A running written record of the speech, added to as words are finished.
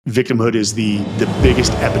Victimhood is the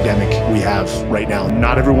biggest epidemic we have right now.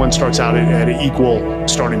 Not everyone starts out at an equal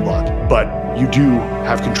starting block, but you do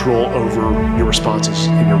have control over your responses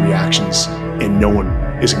and your reactions, and no one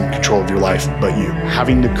is in control of your life but you.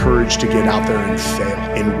 Having the courage to get out there and fail,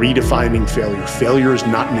 and redefining failure. Failure is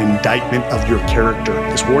not an indictment of your character.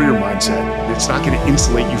 This warrior mindset, it's not going to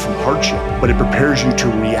insulate you from hardship, but it prepares you to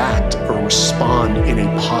react or respond in a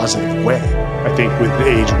positive way. I think with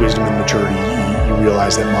age, wisdom, and maturity, you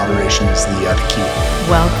realize that moderation is the key.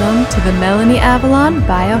 Welcome to the Melanie Avalon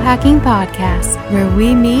Biohacking Podcast, where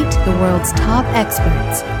we meet the world's top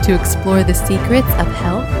experts to explore the secrets of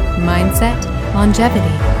health, mindset, longevity,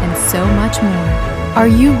 and so much more. Are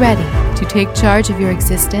you ready to take charge of your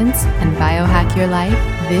existence and biohack your life?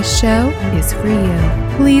 This show is for you.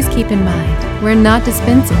 Please keep in mind, we're not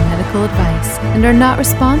dispensing medical advice and are not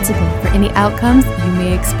responsible for any outcomes you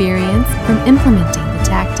may experience from implementing the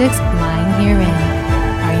tactics lying herein.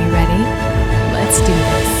 Are you ready? Let's do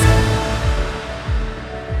this.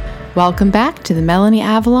 Welcome back to the Melanie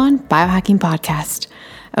Avalon Biohacking Podcast.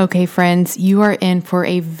 Okay, friends, you are in for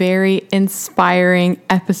a very inspiring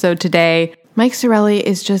episode today. Mike Sarraille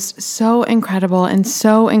is just so incredible and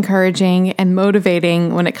so encouraging and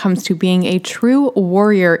motivating when it comes to being a true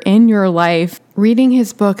warrior in your life. Reading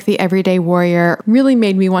his book, The Everyday Warrior, really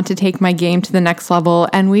made me want to take my game to the next level,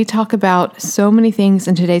 and we talk about so many things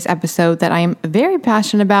in today's episode that I am very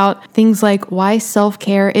passionate about. Things like why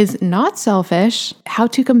self-care is not selfish, how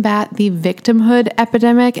to combat the victimhood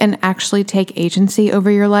epidemic and actually take agency over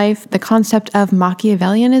your life, the concept of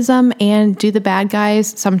Machiavellianism, and do the bad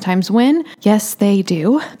guys sometimes win? Yes, they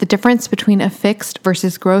do. The difference between a fixed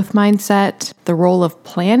versus growth mindset, the role of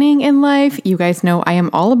planning in life. You guys know I am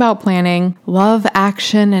all about planning. Love,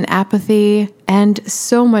 action, and apathy, and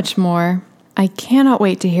so much more. I cannot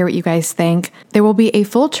wait to hear what you guys think. There will be a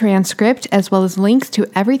full transcript as well as links to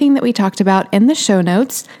everything that we talked about in the show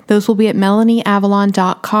notes. Those will be at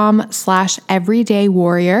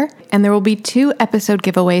melanieavalon.com/everydaywarrior. And there will be 2 episode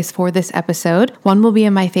giveaways for this episode. One will be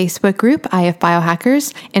in my Facebook group, IF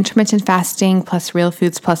Biohackers, Intermittent Fasting plus Real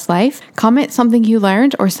Foods plus Life. Comment something you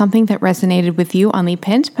learned or something that resonated with you on the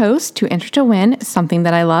pinned post to enter to win something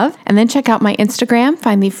that I love. And then check out my Instagram,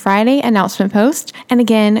 find the Friday announcement post, and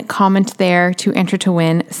again, comment there to enter to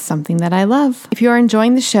win something that I love. If you are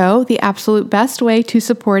enjoying the show, the absolute best way to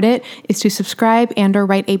support it is to subscribe and or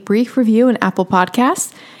write a brief review in Apple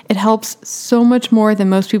Podcasts. It helps so much more than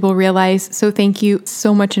most people realize, so thank you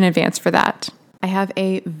so much in advance for that. I have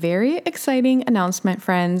a very exciting announcement,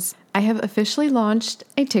 friends. I have officially launched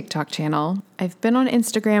a TikTok channel. I've been on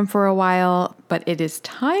Instagram for a while, but it is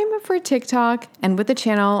time for TikTok. And with the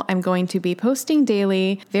channel, I'm going to be posting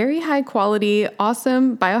daily, very high quality,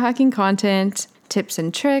 awesome biohacking content, tips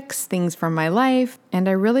and tricks, things from my life. And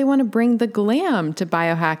I really want to bring the glam to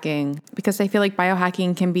biohacking because I feel like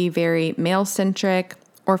biohacking can be very male-centric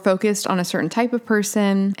or focused on a certain type of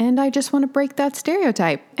person, and I just want to break that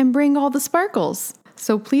stereotype and bring all the sparkles.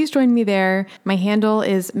 So please join me there. My handle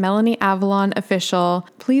is Melanie Avalon Official.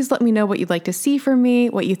 Please let me know what you'd like to see from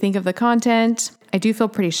me, what you think of the content. I do feel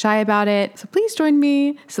pretty shy about it, so please join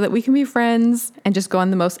me so that we can be friends and just go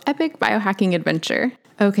on the most epic biohacking adventure.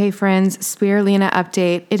 Okay, friends, Spirulina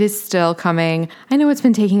update. It is still coming. I know it's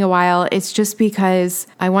been taking a while. It's just because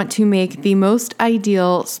I want to make the most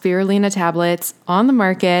ideal Spirulina tablets on the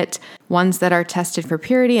market, ones that are tested for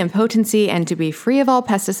purity and potency and to be free of all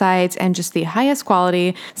pesticides and just the highest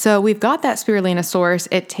quality. So we've got that Spirulina source.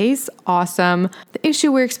 It tastes awesome. The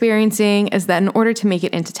issue we're experiencing is that in order to make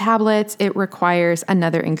it into tablets, it requires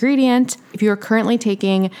another ingredient. If you are currently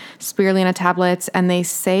taking Spirulina tablets and they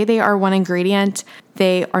say they are one ingredient,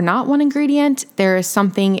 they are not one ingredient. There is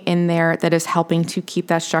something in there that is helping to keep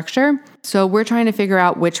that structure. So we're trying to figure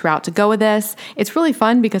out which route to go with this. It's really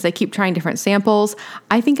fun because I keep trying different samples.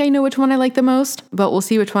 I think I know which one I like the most, but we'll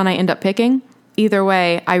see which one I end up picking. Either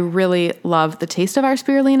way, I really love the taste of our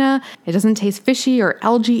Spirulina. It doesn't taste fishy or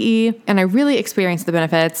algae-y, and I really experience the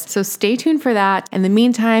benefits. So stay tuned for that. In the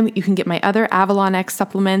meantime, you can get my other Avalon X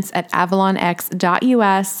supplements at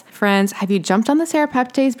avalonx.us. Friends, have you jumped on the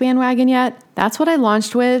serapeptase bandwagon yet? That's what I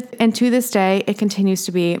launched with, and to this day, it continues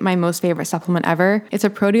to be my most favorite supplement ever. It's a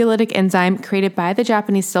proteolytic enzyme created by the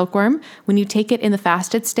Japanese silkworm. When you take it in the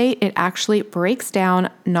fasted state, it actually breaks down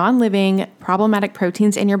non-living problematic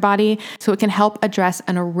proteins in your body, so it can help address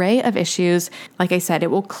an array of issues. Like I said,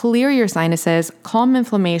 it will clear your sinuses, calm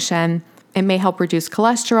inflammation. It may help reduce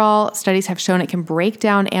cholesterol. Studies have shown it can break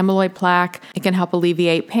down amyloid plaque. It can help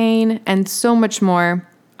alleviate pain, and so much more.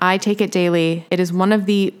 I take it daily. It is one of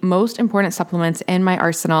the most important supplements in my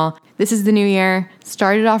arsenal. This is the new year.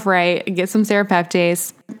 Start it off right. Get some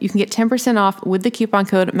serapeptase. You can get 10% off with the coupon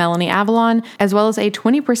code MelanieAvalon, as well as a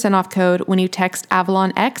 20% off code when you text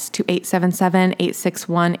AvalonX to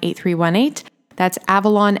 877-861-8318. That's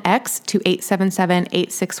AvalonX to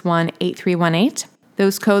 877-861-8318.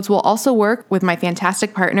 Those codes will also work with my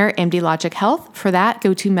fantastic partner, MD Logic Health. For that,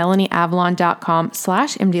 go to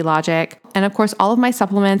melanieavalon.com/MDLogic. And of course, all of my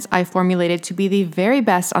supplements I formulated to be the very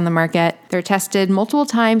best on the market. They're tested multiple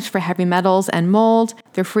times for heavy metals and mold.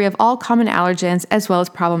 They're free of all common allergens as well as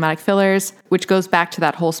problematic fillers, which goes back to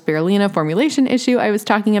that whole spirulina formulation issue I was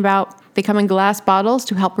talking about. They come in glass bottles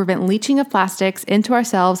to help prevent leaching of plastics into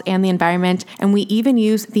ourselves and the environment, and we even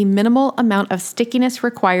use the minimal amount of stickiness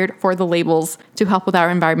required for the labels to help with our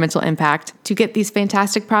environmental impact. To get these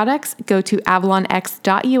fantastic products, go to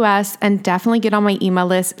avalonx.us and definitely get on my email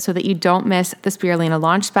list so that you don't miss the spirulina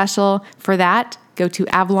launch special. For that, go to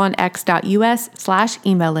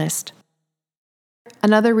avalonx.us/email list.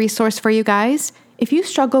 Another resource for you guys. If you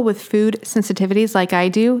struggle with food sensitivities like I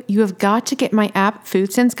do, you have got to get my app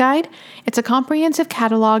Food Sense Guide. It's a comprehensive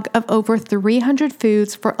catalog of over 300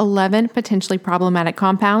 foods for 11 potentially problematic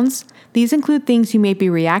compounds. These include things you may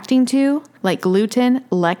be reacting to, like gluten,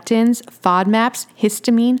 lectins, FODMAPs,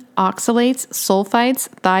 histamine, oxalates, sulfites,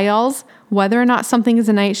 thiols, whether or not something is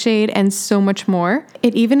a nightshade, and so much more.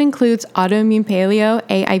 It even includes autoimmune paleo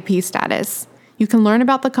AIP status. You can learn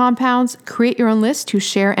about the compounds, create your own list to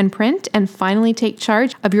share and print, and finally take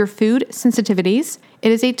charge of your food sensitivities.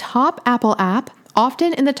 It is a top Apple app,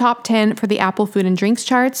 often in the top 10 for the Apple food and drinks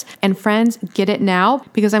charts. And friends, get it now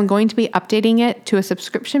because I'm going to be updating it to a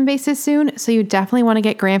subscription basis soon. So you definitely want to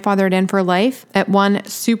get grandfathered in for life at one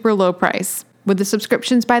super low price. With the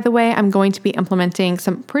subscriptions, by the way, I'm going to be implementing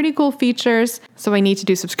some pretty cool features, so I need to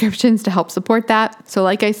do subscriptions to help support that. So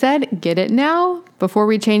like I said, get it now before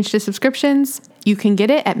we change to subscriptions. You can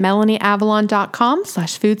get it at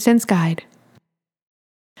melanieavalon.com/foodsenseguide.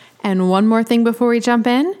 And one more thing before we jump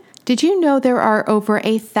in. Did you know there are over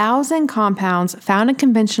 1,000 compounds found in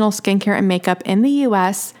conventional skincare and makeup in the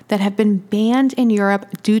US that have been banned in Europe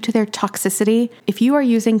due to their toxicity? If you are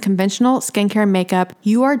using conventional skincare and makeup,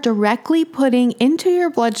 you are directly putting into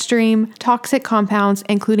your bloodstream toxic compounds,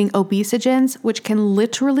 including obesogens, which can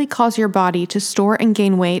literally cause your body to store and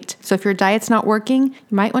gain weight. So if your diet's not working,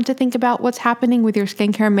 you might want to think about what's happening with your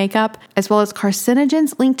skincare and makeup, as well as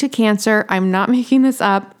carcinogens linked to cancer. I'm not making this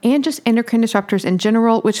up, and just endocrine disruptors in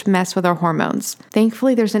general, which mess with our hormones.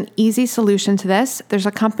 Thankfully, there's an easy solution to this. There's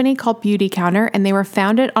a company called Beauty Counter, and they were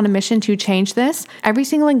founded on a mission to change this. Every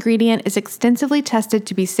single ingredient is extensively tested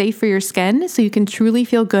to be safe for your skin, so you can truly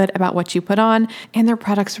feel good about what you put on, and their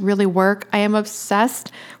products really work. I am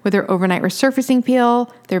obsessed with their overnight resurfacing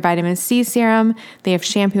peel, their vitamin C serum. They have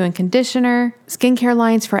shampoo and conditioner, skincare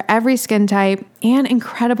lines for every skin type, and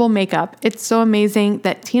incredible makeup. It's so amazing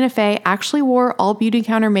that Tina Fey actually wore all Beauty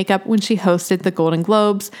Counter makeup when she hosted the Golden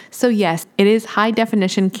Globes. So yes, it is high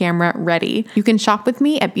definition camera ready. You can shop with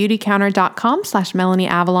me at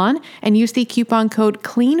beautycounter.com/MelanieAvalon and use the coupon code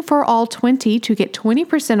CLEANFORALL20 to get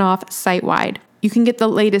 20% off site-wide. You can get the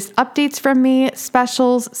latest updates from me,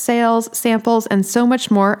 specials, sales, samples, and so much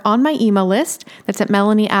more on my email list. That's at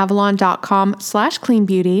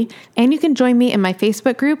melanieavalon.com/cleanbeauty. And you can join me in my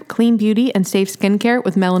Facebook group, Clean Beauty and Safe Skincare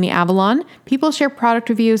with Melanie Avalon. People share product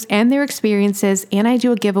reviews and their experiences, and I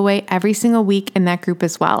do a giveaway every single week in that group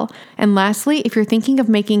as well. And lastly, if you're thinking of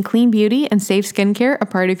making clean beauty and safe skincare a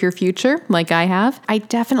part of your future, like I have, I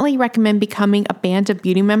definitely recommend becoming a Band of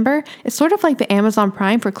Beauty member. It's sort of like the Amazon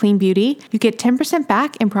Prime for clean beauty. You get 10%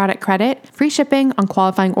 back in product credit, free shipping on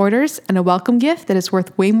qualifying orders, and a welcome gift that is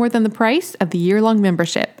worth way more than the price of the year-long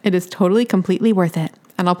membership. It is totally, completely worth it.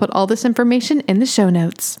 And I'll put all this information in the show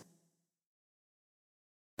notes.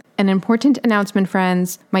 An important announcement,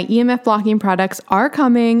 friends. My EMF blocking products are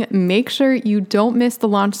coming. Make sure you don't miss the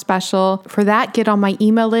launch special. For that, get on my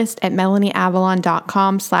email list at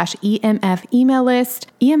melanieavalon.com/EMF email list.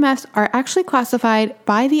 EMFs are actually classified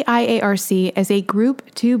by the IARC as a group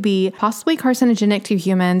 2B, possibly carcinogenic to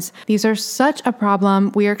humans. These are such a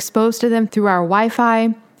problem. We are exposed to them through our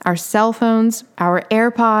Wi-Fi, our cell phones, our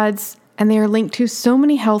AirPods, and they are linked to so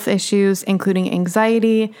many health issues, including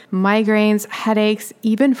anxiety, migraines, headaches,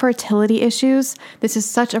 even fertility issues. This is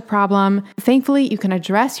such a problem. Thankfully, you can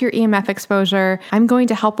address your EMF exposure. I'm going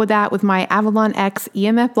to help with that with my Avalon X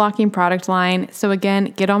EMF blocking product line. So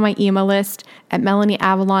again, get on my email list at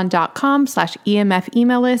melanieavalon.com/EMF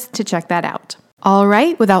email list to check that out. All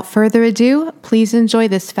right, without further ado, please enjoy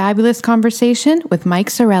this fabulous conversation with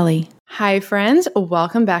Mike Sarraille. Hi, friends.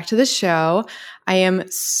 Welcome back to the show. I am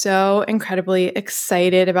so incredibly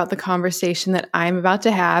excited about the conversation that I'm about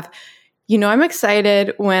to have. I'm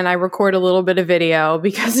excited when I record a little bit of video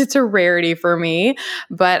because it's a rarity for me,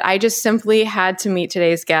 but I just simply had to meet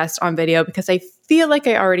today's guest on video because I feel like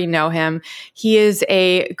I already know him. He is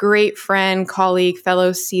a great friend, colleague,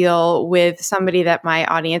 fellow SEAL with somebody that my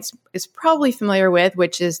audience is probably familiar with,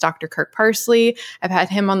 which is Dr. Kirk Parsley. I've had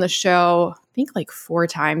him on the show, I think like 4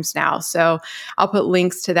 times now. So I'll put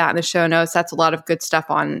links to that in the show notes. That's a lot of good stuff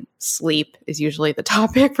on sleep is usually the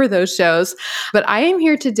topic for those shows. But I am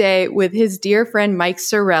here today with his dear friend, Mike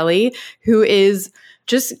Sarraille, who is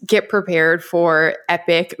just get prepared for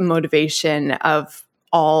epic motivation of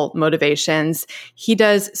all motivations. He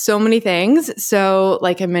does so many things. So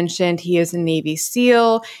like I mentioned, he is a Navy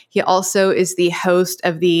SEAL. He also is the host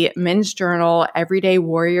of the Men's Journal Everyday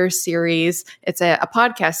Warrior series. It's a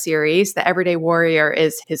podcast series. The Everyday Warrior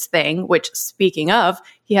is his thing, which speaking of,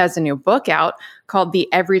 he has a new book out called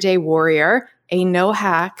The Everyday Warrior, a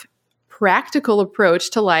no-hack, practical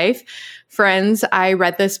approach to life. Friends, I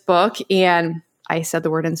read this book and I said the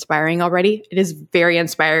word inspiring already. It is very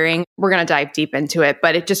inspiring. We're going to dive deep into it,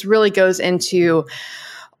 but it just really goes into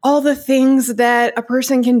all the things that a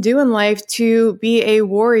person can do in life to be a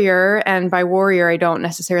warrior. And by warrior, I don't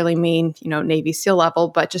necessarily mean, Navy SEAL level,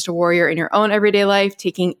 but just a warrior in your own everyday life,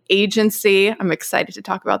 taking agency. I'm excited to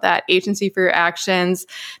talk about that. Agency for your actions,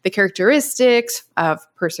 the characteristics of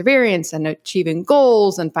perseverance and achieving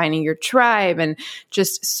goals and finding your tribe, and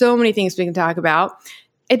just so many things we can talk about.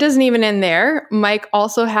 It doesn't even end there. Mike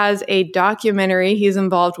also has a documentary he's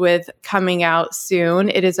involved with coming out soon.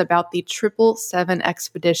 It is about the 777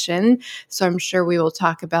 expedition. So I'm sure we will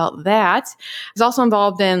talk about that. He's also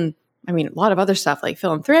involved in, a lot of other stuff like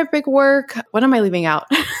philanthropic work. What am I leaving out?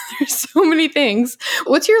 There's so many things.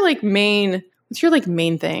 What's your main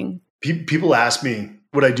thing? People ask me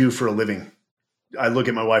what I do for a living. I look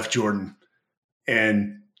at my wife, Jordan,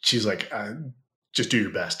 and she's like, just do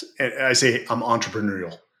your best. And I say I'm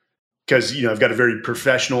entrepreneurial because, I've got a very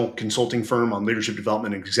professional consulting firm on leadership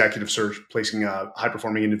development and executive search, placing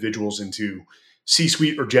high-performing individuals into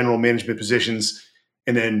C-suite or general management positions.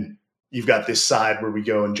 And then you've got this side where we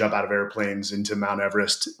go and jump out of airplanes into Mount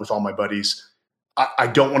Everest with all my buddies. I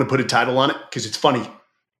don't want to put a title on it because it's funny.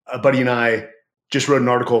 A buddy and I just wrote an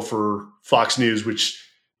article for Fox News, which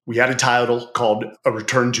we had a title called A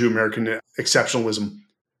Return to American Exceptionalism,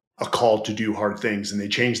 a call to do hard things. And they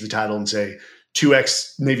changed the title and say 2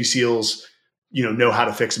 ex-Navy SEALs, know how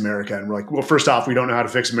to fix America. And we're like, well, first off, we don't know how to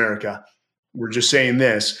fix America. We're just saying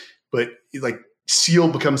this, but SEAL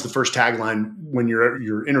becomes the first tagline when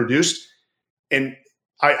you're introduced. And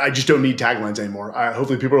I just don't need taglines anymore.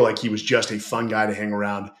 Hopefully people are like, he was just a fun guy to hang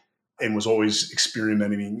around and was always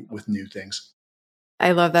experimenting with new things.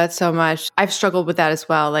 I love that so much. I've struggled with that as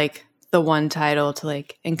well. The one title to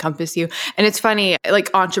encompass you. And it's funny,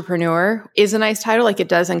 entrepreneur is a nice title. It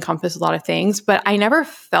does encompass a lot of things, but I never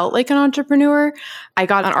felt like an entrepreneur. I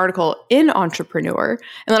got an article in Entrepreneur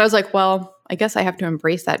and then I was like, well, I guess I have to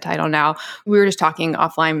embrace that title now. We were just talking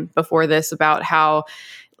offline before this about how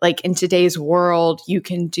in today's world, you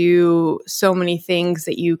can do so many things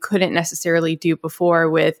that you couldn't necessarily do before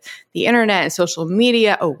with the internet and social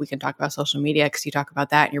media. Oh, we can talk about social media because you talk about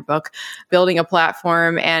that in your book, building a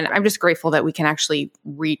platform. And I'm just grateful that we can actually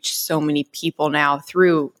reach so many people now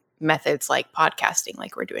through methods like podcasting,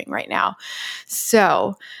 like we're doing right now.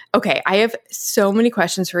 So, okay, I have so many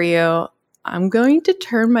questions for you. I'm going to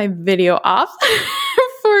turn my video off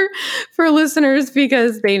for listeners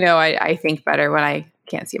because they know I think better when I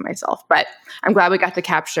can't see myself, but I'm glad we got to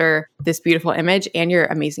capture this beautiful image and your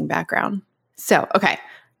amazing background. So, okay.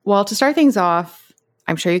 Well, to start things off,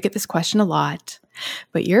 I'm sure you get this question a lot,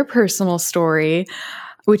 but your personal story,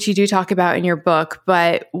 which you do talk about in your book,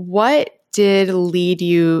 but what did lead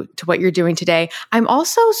you to what you're doing today? I'm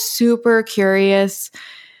also super curious.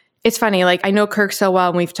 It's funny, I know Kirk so well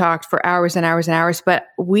and we've talked for hours and hours and hours, but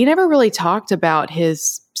we never really talked about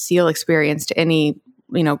his SEAL experience to any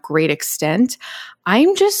great extent.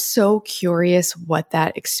 I'm just so curious what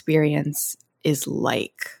that experience is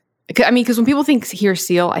like. Because when people hear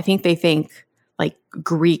SEAL, I think they think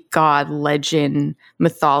Greek god, legend,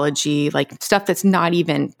 mythology, stuff that's not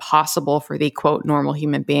even possible for the quote normal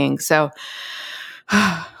human being. So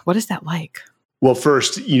what is that like? Well,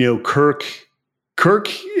 first, Kirk,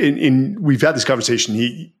 and we've had this conversation.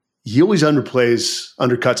 He always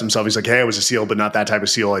undercuts himself. He's like, hey, I was a SEAL, but not that type of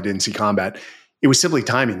SEAL. I didn't see combat. It was simply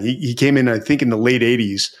timing. He came in, I think, in the late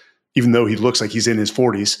 80s, even though he looks like he's in his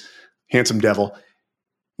 40s, handsome devil.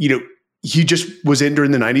 He just was in during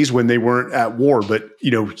the 90s when they weren't at war. But,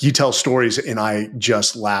 he tells stories and I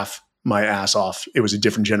just laugh my ass off. It was a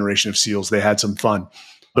different generation of SEALs. They had some fun.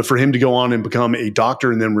 But for him to go on and become a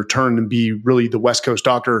doctor and then return and be really the West Coast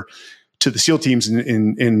doctor to the SEAL teams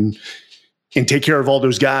and take care of all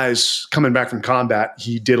those guys coming back from combat,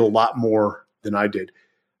 he did a lot more than I did.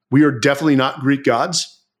 We are definitely not Greek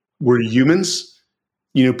gods. We're humans.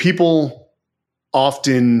 People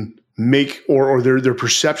often make or their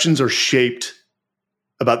perceptions are shaped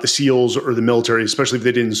about the SEALs or the military, especially if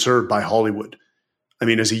they didn't serve, by Hollywood. I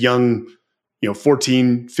mean, as a young,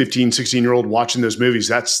 14, 15, 16-year-old watching those movies,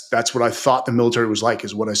 that's what I thought the military was like,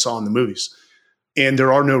 is what I saw in the movies. And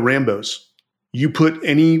there are no Rambos. You put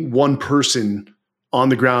any one person on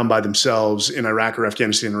the ground by themselves in Iraq or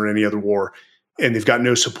Afghanistan or any other war, and they've got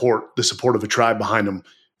no support, the support of a tribe behind them,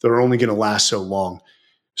 they're only going to last so long.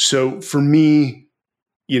 So for me,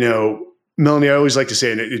 Melanie, I always like to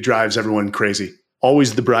say, and it drives everyone crazy,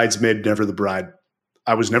 always the bridesmaid, never the bride.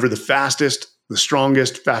 I was never the fastest, the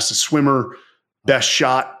strongest, fastest swimmer, best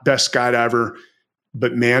shot, best skydiver.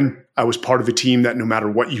 But man, I was part of a team that no matter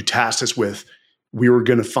what you tasked us with, we were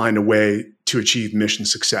going to find a way to achieve mission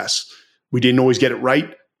success. We didn't always get it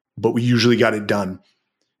right, but we usually got it done.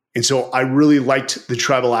 And so I really liked the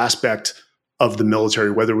tribal aspect of the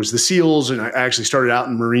military, whether it was the SEALs, and I actually started out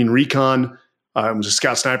in Marine Recon. I was a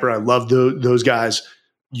scout sniper. I loved those guys.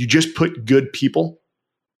 You just put good people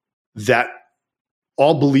that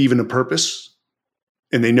all believe in a purpose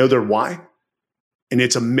and they know their why. And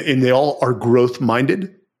they all are growth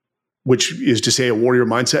minded, which is to say a warrior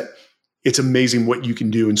mindset. It's amazing what you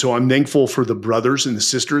can do. And so I'm thankful for the brothers and the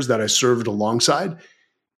sisters that I served alongside,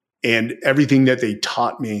 and everything that they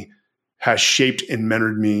taught me has shaped and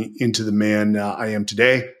mentored me into the man I am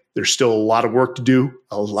today. There's still a lot of work to do,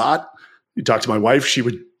 a lot. You talk to my wife, she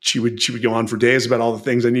would go on for days about all the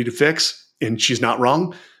things I need to fix, and she's not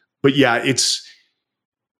wrong. But yeah, it's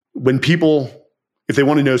when people, if they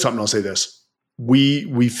want to know something, I'll say this.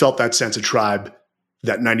 We felt that sense of tribe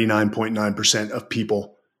that 99.9% of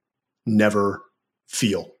people never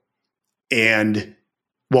feel. And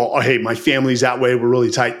well, hey, my family's that way. We're really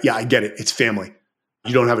tight. Yeah, I get it. It's family.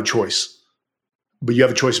 You don't have a choice, but you have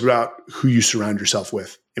a choice about who you surround yourself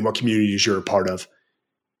with and what communities you're a part of.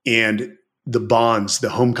 And the bonds, the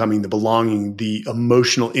homecoming, the belonging, the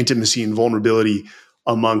emotional intimacy and vulnerability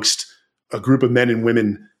amongst a group of men and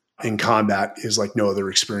women in combat is like no other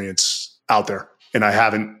experience out there. And I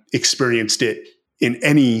haven't experienced it in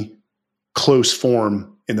any close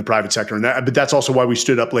form in the private sector. But that's also why we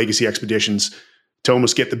stood up legacy expeditions to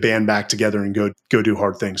almost get the band back together and go do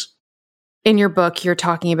hard things. In your book, you're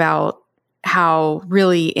talking about how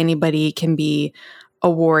really anybody can be a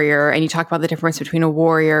warrior, and you talk about the difference between a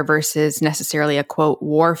warrior versus necessarily a, quote,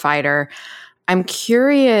 war fighter. I'm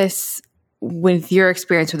curious, with your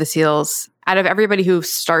experience with the SEALs, out of everybody who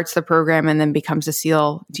starts the program and then becomes a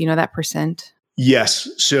SEAL, do you know that percent? Yes.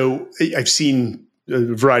 So I've seen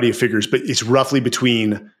a variety of figures, but it's roughly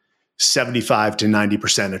between 75 to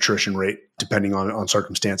 90% attrition rate, depending on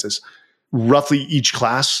circumstances. Roughly each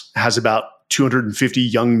class has about 250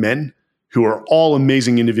 young men who are all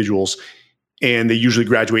amazing individuals. And they usually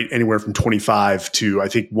graduate anywhere from 25 to, I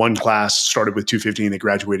think one class started with 250 and they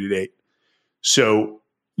graduated 8. So,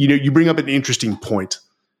 you bring up an interesting point.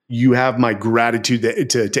 You have my gratitude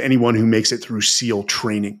to anyone who makes it through SEAL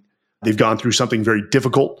training. They've gone through something very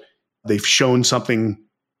difficult. They've shown something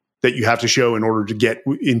that you have to show in order to get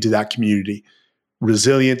into that community.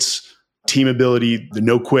 Resilience, team ability, the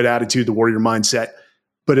no quit attitude, the warrior mindset.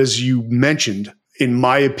 But as you mentioned, in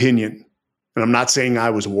my opinion, and I'm not saying I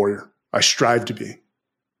was a warrior, I strive to be.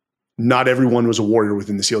 Not everyone was a warrior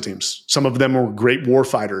within the SEAL teams. Some of them were great war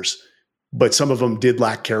fighters, but some of them did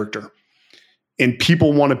lack character. And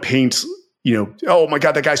people want to paint, oh my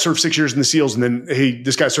God, that guy served 6 years in the SEALs, and then, hey,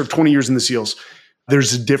 this guy served 20 years in the SEALs.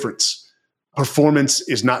 There's a difference. Performance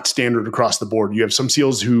is not standard across the board. You have some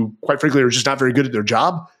SEALs who, quite frankly, are just not very good at their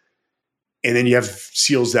job. And then you have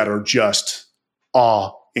SEALs that are just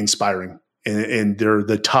awe-inspiring. And they're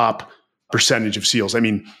the top percentage of SEALs. I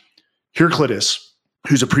mean, Heraclitus,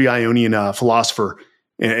 who's a pre-Ionian philosopher,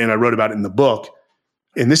 and I wrote about it in the book.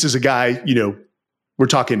 And this is a guy, we're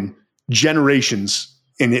talking generations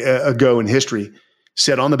ago in history,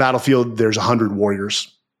 said on the battlefield, there's 100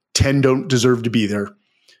 warriors. 10 don't deserve to be there.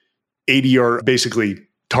 80 are basically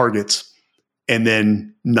targets. And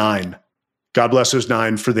then 9. God bless those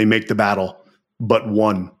 9, for they make the battle. But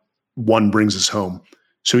one brings us home.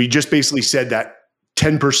 So he just basically said that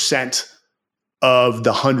 10% of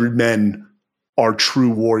the 100 men are true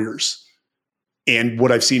warriors. And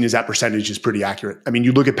what I've seen is that percentage is pretty accurate. I mean,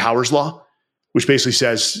 you look at Power's Law, which basically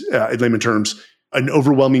says, in layman terms, an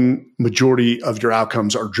overwhelming majority of your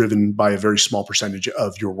outcomes are driven by a very small percentage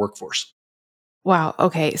of your workforce. Wow.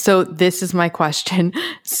 Okay. So this is my question.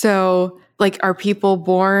 So like, are people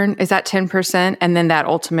born, is that 10%? And then that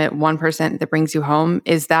ultimate 1% that brings you home,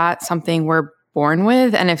 is that something we're born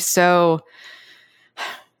with? And if so,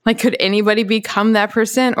 like, could anybody become that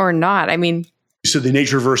percent or not? I mean, so the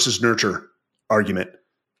nature versus nurture argument,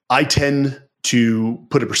 I tend to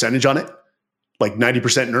put a percentage on it, like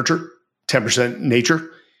 90% nurture, 10% nature.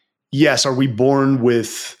 Yes, are we born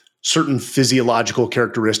with certain physiological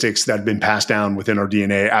characteristics that have been passed down within our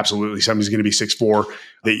DNA? Absolutely. Somebody's going to be 6'4".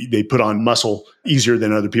 They put on muscle easier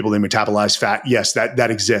than other people. They metabolize fat. Yes,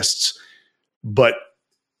 that exists. But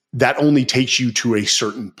that only takes you to a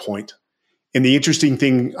certain point. And the interesting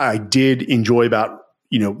thing I did enjoy about,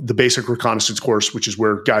 the basic reconnaissance course, which is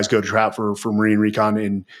where guys go to trap for Marine recon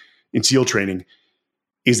and in SEAL training,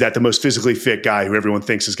 is that the most physically fit guy who everyone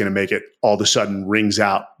thinks is going to make it all of a sudden rings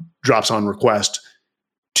out, drops on request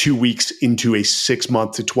 2 weeks into a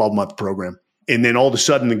 6-month to 12-month program. And then all of a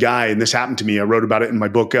sudden the guy, and this happened to me, I wrote about it in my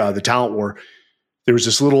book, The Talent War. There was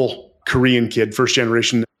this little Korean kid, first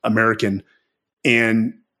generation American,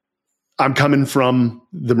 and I'm coming from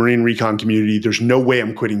the Marine recon community. There's no way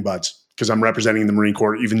I'm quitting BUD/S because I'm representing the Marine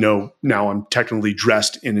Corps, even though now I'm technically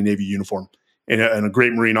dressed in a Navy uniform. And a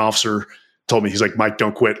great Marine officer told me, he's like, Mike,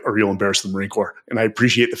 don't quit or you'll embarrass the Marine Corps. And I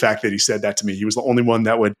appreciate the fact that he said that to me. He was the only one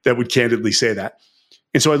that would candidly say that.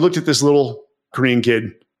 And so I looked at this little Korean kid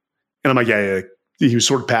and I'm like, yeah. He was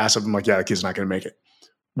sort of passive. I'm like, yeah, that kid's not going to make it.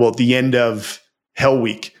 Well, at the end of Hell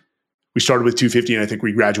Week, we started with 250 and I think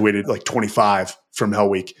we graduated like 25 from Hell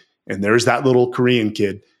Week. And there's that little Korean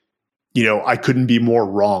kid. I couldn't be more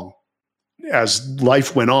wrong. As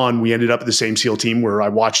life went on, we ended up at the same SEAL team where I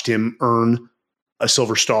watched him earn a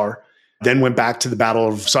Silver Star, then went back to the Battle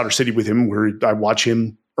of Sadr City with him where I watched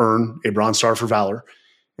him earn a Bronze Star for Valor.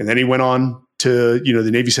 And then he went on to,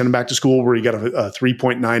 the Navy sent him back to school where he got a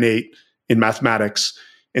 3.98 in mathematics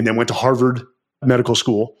and then went to Harvard Medical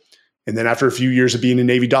School. And then after a few years of being a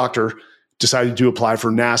Navy doctor, decided to apply for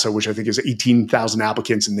NASA, which I think is 18,000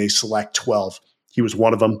 applicants and they select 12. He was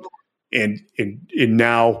one of them. And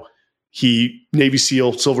now he, Navy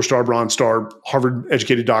SEAL, Silver Star, Bronze Star, Harvard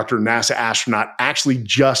educated doctor, NASA astronaut, actually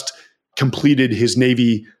just completed his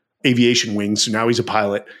Navy aviation wing. So now he's a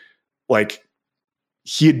pilot. Like,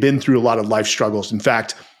 he had been through a lot of life struggles. In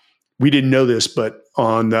fact, we didn't know this, but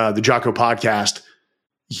on the Jocko podcast,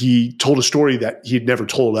 he told a story that he had never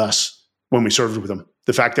told us when we served with him.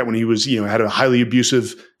 The fact that when he was, had a highly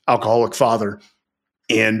abusive alcoholic father,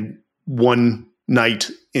 and one night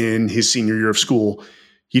in his senior year of school,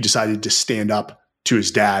 he decided to stand up to his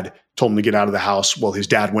dad, told him to get out of the house. Well, his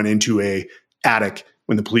dad went into a attic.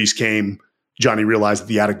 When the police came, Johnny realized that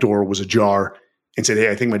the attic door was ajar and said, hey,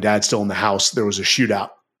 I think my dad's still in the house. There was a shootout.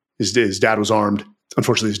 His dad was armed.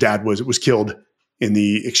 Unfortunately, his dad was killed in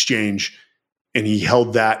the exchange. And he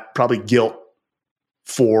held that probably guilt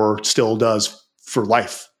still does for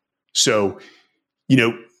life. So,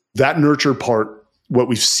 that nurture part, what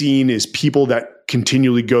we've seen is people that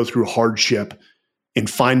continually go through hardship and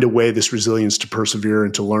find a way, this resilience to persevere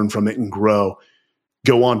and to learn from it and grow,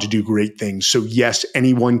 go on to do great things. So yes,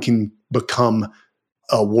 anyone can become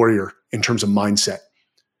a warrior in terms of mindset.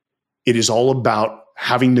 It is all about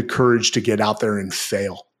having the courage to get out there and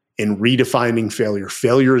fail and redefining failure.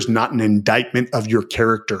 Failure is not an indictment of your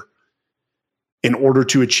character. In order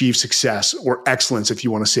to achieve success or excellence, if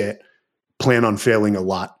you want to say it, plan on failing a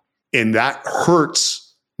lot. And that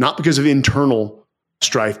hurts, not because of internal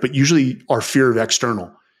strife, but usually our fear of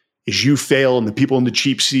external. Is you fail and the people in the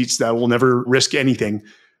cheap seats that will never risk anything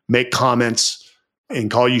make comments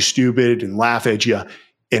and call you stupid and laugh at you.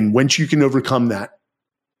 And once you can overcome that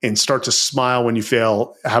and start to smile when you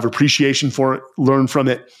fail, have appreciation for it, learn from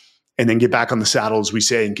it, and then get back on the saddle, as we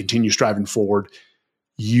say, and continue striving forward,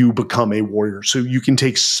 you become a warrior. So you can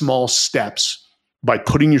take small steps by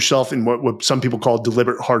putting yourself in what some people call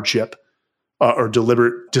deliberate hardship or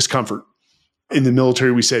deliberate discomfort. In the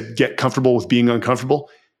military, we said, get comfortable with being uncomfortable.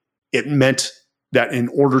 It meant that in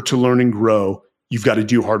order to learn and grow, you've got to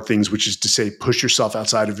do hard things, which is to say, push yourself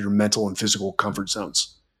outside of your mental and physical comfort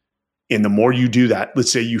zones. And the more you do that,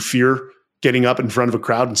 let's say you fear getting up in front of a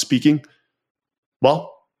crowd and speaking,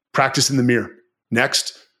 well, practice in the mirror.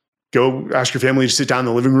 Next, go ask your family to sit down in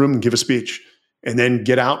the living room and give a speech. And then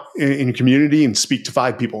get out in your community and speak to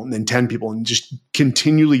 5 people and then 10 people and just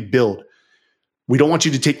continually build. We don't want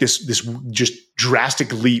you to take this just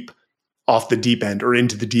drastic leap off the deep end or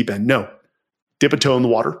into the deep end. No, dip a toe in the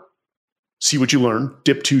water, see what you learn,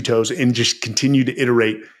 dip 2 toes, and just continue to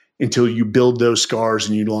iterate until you build those scars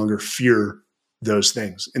and you no longer fear those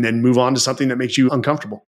things. And then move on to something that makes you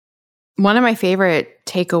uncomfortable. One of my favorite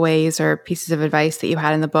takeaways or pieces of advice that you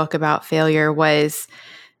had in the book about failure was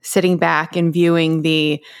sitting back and viewing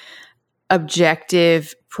the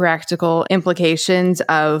objective, practical implications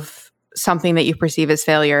of something that you perceive as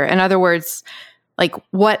failure? In other words, like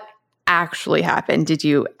what actually happened? Did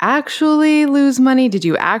you actually lose money? Did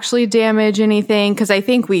you actually damage anything? Because I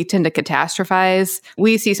think we tend to catastrophize.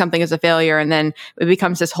 We see something as a failure and then it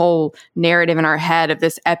becomes this whole narrative in our head of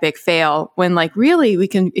this epic fail when like really we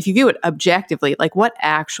can, if you view it objectively, like what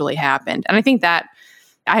actually happened? And I think that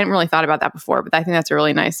I hadn't really thought about that before, but I think that's a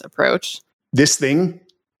really nice approach. This thing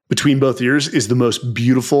between both ears is the most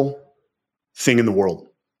beautiful thing in the world.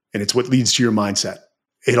 And it's what leads to your mindset.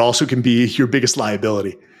 It also can be your biggest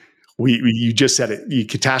liability. You just said it. You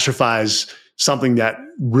catastrophize something that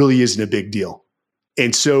really isn't a big deal.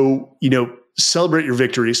 And so, celebrate your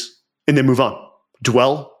victories and then move on.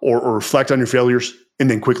 Dwell or reflect on your failures and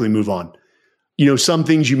then quickly move on. Some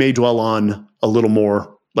things you may dwell on a little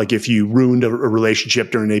more, like if you ruined a relationship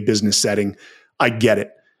during a business setting, I get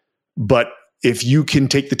it. But if you can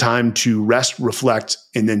take the time to rest, reflect,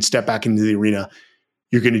 and then step back into the arena,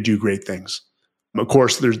 you're going to do great things. Of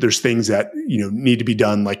course, there's things that need to be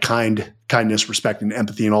done, like kindness, respect, and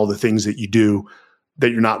empathy, and all the things that you do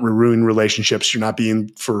that you're not ruining relationships. You're not being,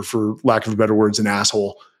 for lack of better words, an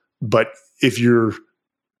asshole. But if you're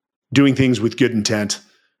doing things with good intent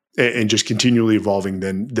and just continually evolving,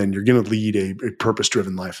 then you're going to lead a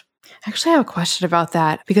purpose-driven life. Actually, I have a question about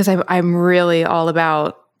that because I'm really all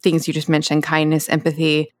about things you just mentioned, kindness,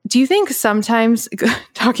 empathy. Do you think sometimes,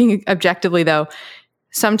 talking objectively though,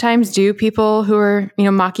 sometimes do people who are,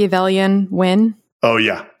 Machiavellian win? Oh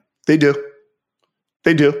yeah, they do.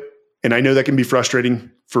 They do. And I know that can be frustrating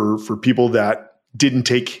for people that didn't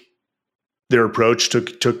take their approach,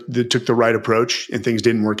 took the right approach and things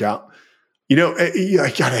didn't work out. I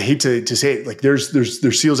hate to say it, like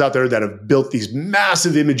there's SEALs out there that have built these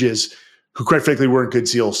massive images who quite frankly weren't good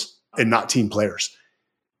SEALs and not team players.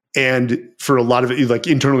 And for a lot of it, like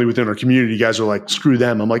internally within our community, guys are like, screw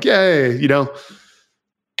them. I'm like, yay,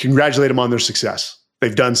 congratulate them on their success.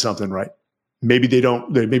 They've done something right. Maybe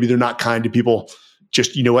they're not kind to people.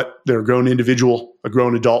 Just, you know what? They're a grown individual, a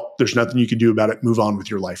grown adult. There's nothing you can do about it. Move on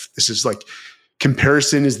with your life. This is like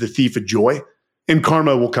comparison is the thief of joy and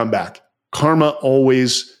karma will come back. Karma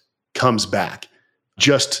always comes back.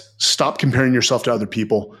 Just stop comparing yourself to other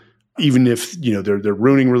people. Even if, they're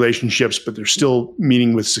ruining relationships, but they're still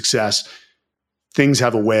meeting with success. Things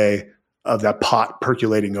have a way of that pot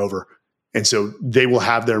percolating over. And so they will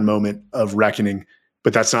have their moment of reckoning,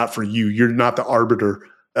 but that's not for you. You're not the arbiter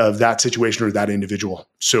of that situation or that individual.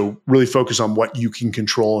 So really focus on what you can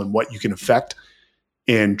control and what you can affect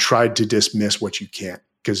and try to dismiss what you can't,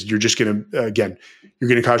 because you're just going to, you're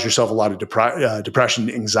going to cause yourself a lot of depression,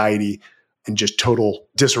 anxiety, and just total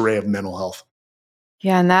disarray of mental health.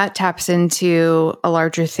 Yeah, and that taps into a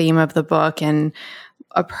larger theme of the book and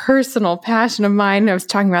a personal passion of mine. I was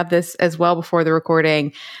talking about this as well before the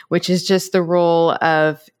recording, which is just the role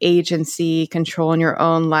of agency, control in your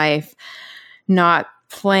own life, not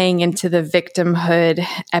playing into the victimhood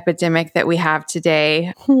epidemic that we have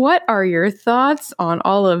today. What are your thoughts on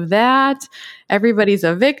all of that? Everybody's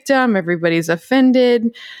a victim, everybody's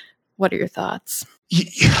offended. What are your thoughts?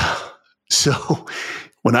 Yeah. So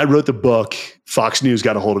when I wrote the book, Fox News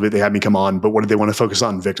got a hold of it. They had me come on, but what did they want to focus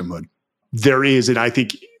on? Victimhood. There is, and I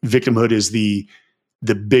think victimhood is the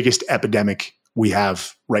biggest epidemic we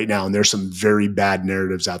have right now. And there's some very bad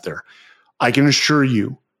narratives out there. I can assure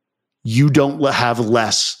you, you don't have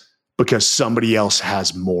less because somebody else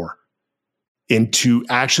has more. And to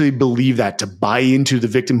actually believe that, to buy into the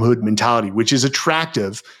victimhood mentality, which is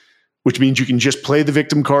attractive, which means you can just play the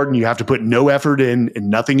victim card and you have to put no effort in and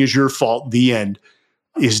nothing is your fault, the end,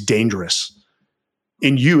 is dangerous.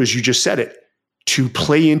 And you, as you just said it, to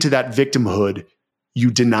play into that victimhood, you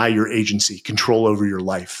deny your agency, control over your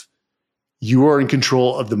life. You are in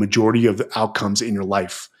control of the majority of the outcomes in your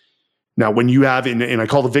life. Now, when you have, and I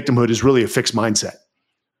call the victimhood is really a fixed mindset,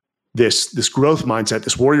 this growth mindset,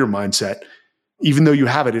 this warrior mindset, even though you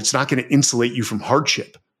have it, it's not going to insulate you from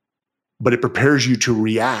hardship, but it prepares you to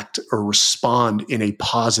react or respond in a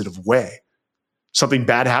positive way. Something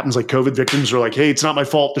bad happens, like COVID victims are like, hey, it's not my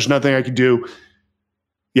fault. There's nothing I can do.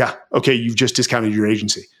 Yeah, okay, you've just discounted your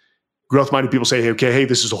agency. Growth-minded people say, hey,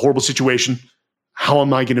 this is a horrible situation. How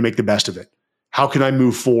am I going to make the best of it? How can I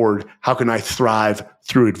move forward? How can I thrive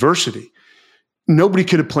through adversity? Nobody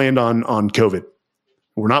could have planned on COVID.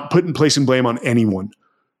 We're not placing blame on anyone,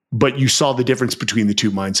 but you saw the difference between the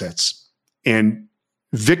two mindsets. And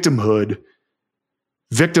victimhood,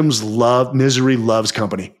 victims love, misery loves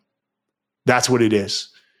company. That's what it is.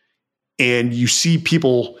 And you see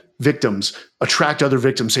people, victims, attract other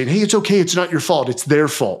victims saying, hey, it's okay. It's not your fault. It's their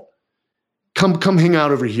fault. Come hang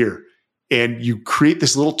out over here. And you create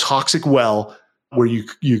this little toxic well where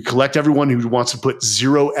you collect everyone who wants to put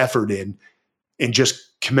zero effort in and just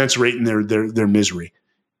commensurate in their misery.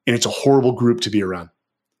 And it's a horrible group to be around.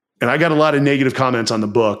 And I got a lot of negative comments on the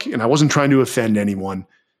book, and I wasn't trying to offend anyone.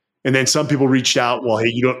 And then some people reached out, well, hey,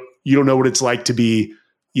 you don't know what it's like to be,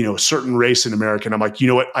 a certain race in America. And I'm like, you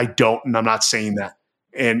know what? I don't, and I'm not saying that.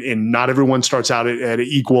 And not everyone starts out at an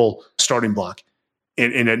equal starting block.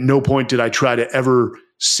 And at no point did I try to ever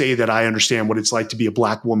say that I understand what it's like to be a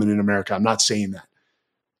Black woman in America. I'm not saying that.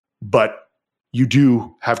 But you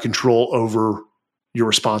do have control over your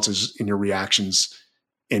responses and your reactions,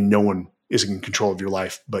 and no one is in control of your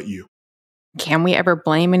life but you. Can we ever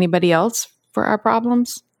blame anybody else for our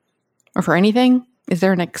problems or for anything? Is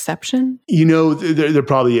there an exception? There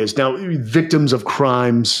probably is. Now, victims of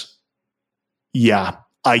crimes, yeah,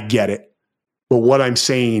 I get it. But what I'm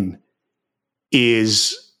saying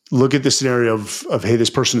is look at the scenario of, hey, this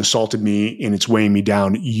person assaulted me and it's weighing me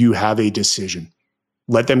down. You have a decision.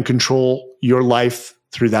 Let them control your life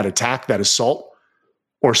through that attack, that assault,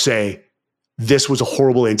 or say, this was a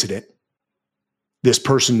horrible incident. This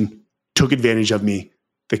person took advantage of me.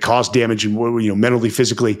 They caused damage, mentally,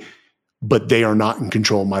 physically, but they are not in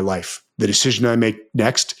control of my life. The decision I make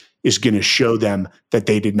next is going to show them that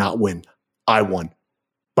they did not win. I won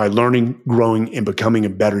by learning, growing, and becoming a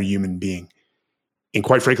better human being. And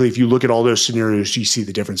quite frankly, if you look at all those scenarios, you see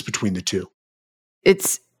the difference between the two.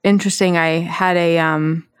 It's interesting. I had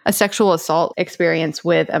a sexual assault experience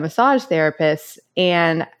with a massage therapist.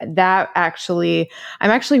 And I'm actually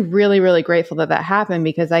really, really grateful that happened,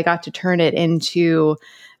 because I got to turn it into,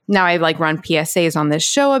 now I run PSAs on this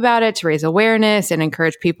show about it to raise awareness and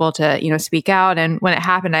encourage people to, speak out. And when it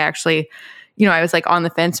happened, I actually, I was on the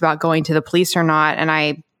fence about going to the police or not. And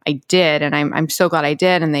I did. And I'm so glad I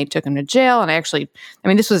did. And they took him to jail. And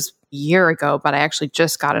this was a year ago, but I actually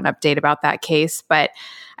just got an update about that case. But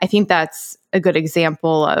I think that's a good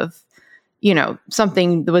example of,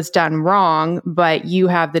 something that was done wrong, but you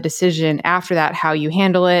have the decision after that, how you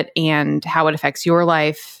handle it and how it affects your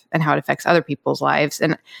life and how it affects other people's lives.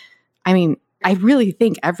 And I really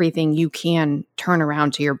think everything you can turn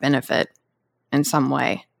around to your benefit in some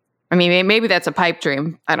way. Maybe that's a pipe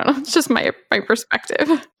dream. I don't know. It's just my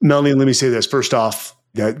perspective. Melanie, let me say this. First off,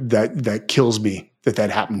 that kills me that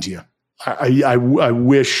happened to you. I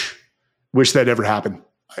wish that ever happened.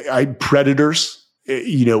 Predators,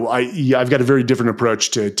 I've got a very different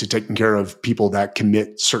approach to taking care of people that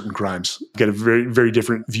commit certain crimes. I've got a very, very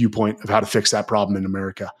different viewpoint of how to fix that problem in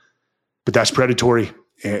America. But that's predatory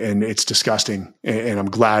and it's disgusting. And I'm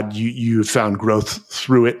glad you found growth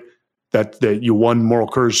through it, that you won moral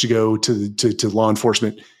courage to go to law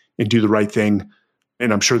enforcement and do the right thing.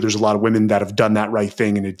 And I'm sure there's a lot of women that have done that right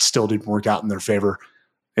thing and it still didn't work out in their favor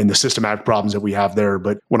and the systematic problems that we have there.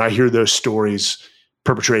 But when I hear those stories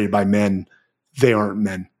perpetrated by men, they aren't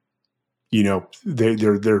men.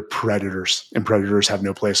 They're predators, and predators have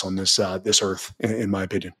no place on this earth, in my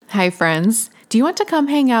opinion. Hi, friends. Do you want to come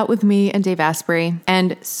hang out with me and Dave Asprey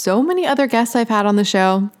and so many other guests I've had on the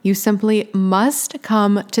show? You simply must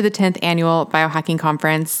come to the 10th Annual Biohacking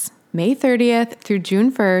Conference, May 30th through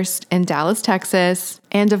June 1st in Dallas, Texas.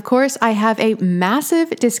 And of course, I have a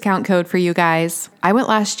massive discount code for you guys. I went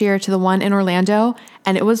last year to the one in Orlando,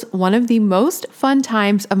 and it was one of the most fun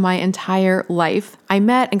times of my entire life. I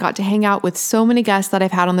met and got to hang out with so many guests that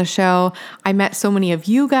I've had on the show. I met so many of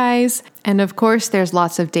you guys. And of course, there's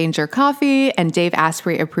lots of Danger coffee and Dave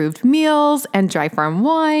Asprey approved meals and dry farm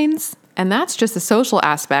wines. And that's just the social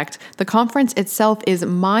aspect. The conference itself is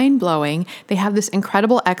mind-blowing. They have this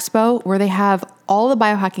incredible expo where they have all the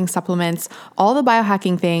biohacking supplements, all the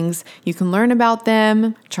biohacking things. You can learn about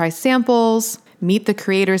them, try samples, meet the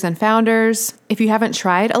creators and founders. If you haven't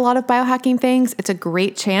tried a lot of biohacking things, it's a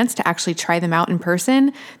great chance to actually try them out in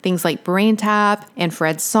person. Things like brain tap,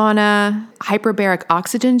 infrared sauna, hyperbaric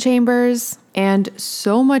oxygen chambers, and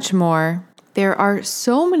so much more. There are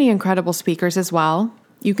so many incredible speakers as well.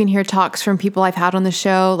 You can hear talks from people I've had on the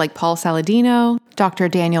show like Paul Saladino, Dr.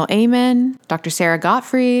 Daniel Amen, Dr. Sarah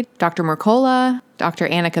Gottfried, Dr. Mercola, Dr.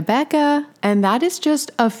 Annika Becca, and that is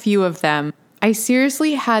just a few of them. I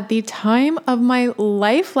seriously had the time of my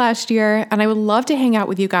life last year, and I would love to hang out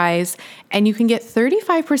with you guys. And you can get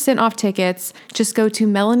 35% off tickets. Just go to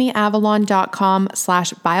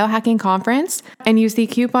melanieavalon.com/biohackingconference and use the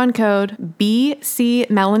coupon code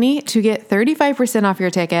BCMelanie to get 35% off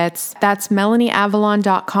your tickets. That's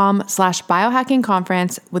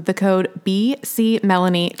melanieavalon.com/biohackingconference with the code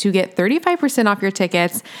BCMelanie to get 35% off your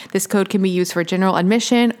tickets. This code can be used for general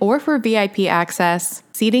admission or for VIP access.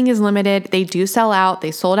 Seating is limited. They do sell out.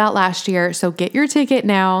 They sold out last year, so get your ticket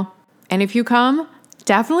now. And if you come,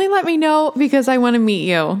 definitely let me know because I want to meet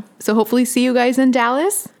you. So hopefully see you guys in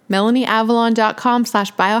Dallas.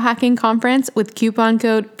 MelanieAvalon.com/biohacking conference with coupon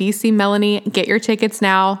code BCMelanie. Get your tickets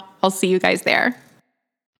now. I'll see you guys there.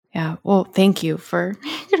 Yeah. Well, thank you for,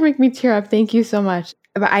 you're going to make me tear up. Thank you so much.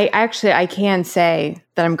 But I can say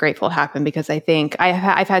that I'm grateful it happened because I think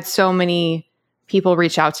I've had so many people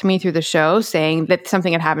reach out to me through the show saying that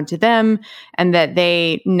something had happened to them and that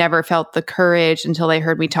they never felt the courage until they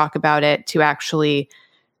heard me talk about it to actually,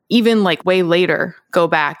 even like way later, go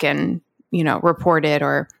back and, report it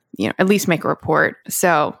or, at least make a report.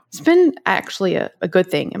 So it's been actually a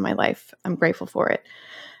good thing in my life. I'm grateful for it.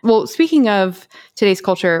 Well, speaking of today's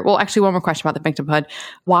culture, well, actually one more question about the victimhood.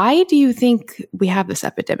 Why do you think we have this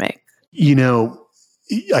epidemic?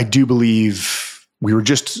 I do believe we were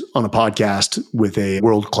just on a podcast with a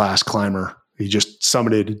world-class climber. He just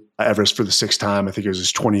summited Everest for the 6th time. I think it was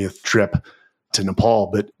his 20th trip to Nepal.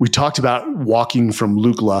 But we talked about walking from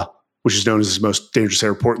Lukla, which is known as the most dangerous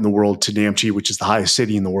airport in the world, to Namche, which is the highest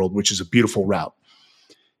city in the world, which is a beautiful route.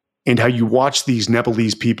 And how you watch these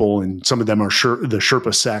Nepalese people, and some of them are the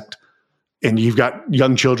Sherpa sect, and you've got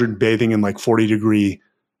young children bathing in like 40-degree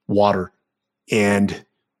water, and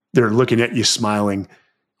they're looking at you smiling,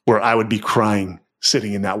 where I would be crying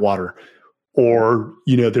sitting in that water. Or,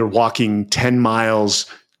 they're walking 10 miles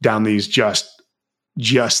down these just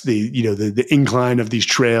the incline of these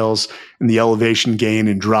trails and the elevation gain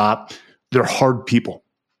and drop. They're hard people.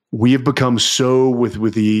 We have become so,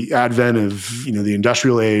 with the advent of, the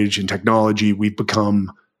industrial age and technology, we've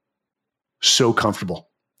become so comfortable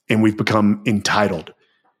and we've become entitled.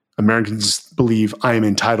 Americans believe I am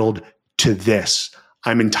entitled to this.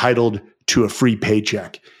 I'm entitled to a free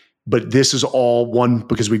paycheck. But this is all one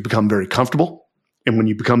because we've become very comfortable. And when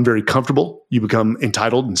you become very comfortable, you become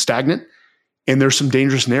entitled and stagnant. And there's some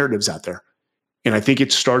dangerous narratives out there. And I think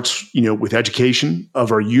it starts, with education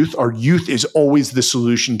of our youth. Our youth is always the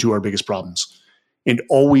solution to our biggest problems, and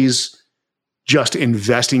always just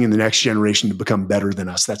investing in the next generation to become better than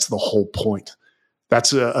us. That's the whole point.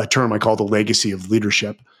 That's a term I call the legacy of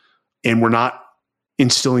leadership. And we're not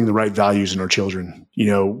instilling the right values in our children,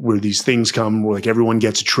 where these things come where like everyone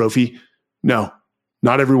gets a trophy. No,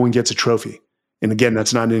 not everyone gets a trophy. And again,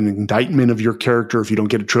 that's not an indictment of your character. If you don't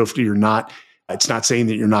get a trophy or not, it's not saying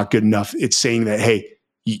that you're not good enough. It's saying that, hey,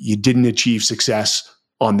 you didn't achieve success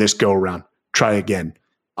on this go around. Try again.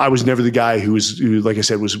 I was never the guy who like I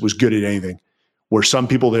said, was good at anything. Where some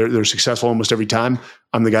people they're successful almost every time.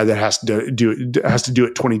 I'm the guy that has to do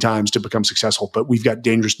it 20 times to become successful. But we've got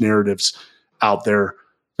dangerous narratives out there,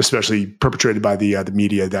 especially perpetrated by the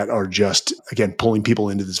media, that are just, again, pulling people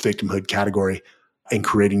into this victimhood category and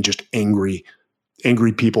creating just angry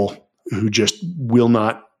people who just will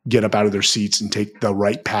not get up out of their seats and take the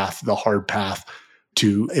right path, the hard path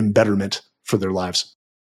to embetterment for their lives.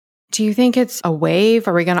 Do you think it's a wave?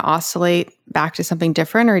 Are we going to oscillate back to something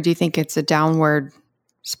different, or do you think it's a downward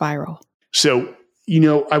spiral? So,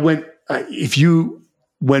 if you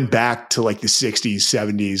went back to like the 60s,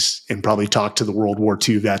 70s, and probably talked to the World War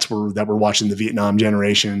II vets that were watching the Vietnam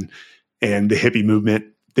generation and the hippie movement,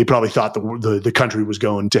 they probably thought the country was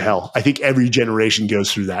going to hell. I think every generation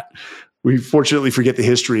goes through that. We fortunately forget the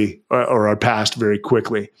history or our past very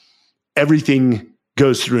quickly. Everything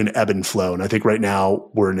goes through an ebb and flow. And I think right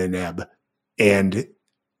now we're in an ebb. And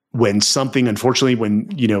when something, unfortunately, when,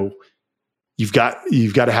 you've got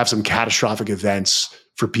to have some catastrophic events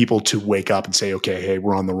for people to wake up and say, okay, hey,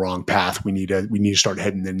 we're on the wrong path. We need to start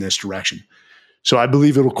heading in this direction. So I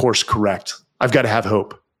believe it'll course correct. I've got to have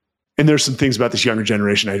hope. And there's some things about this younger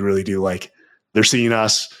generation I really do like. They're seeing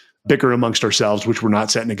us bicker amongst ourselves, which we're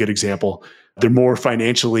not setting a good example. They're more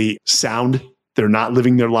financially sound. They're not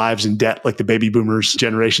living their lives in debt like the baby boomers,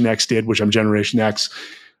 Generation X did, which I'm Generation X.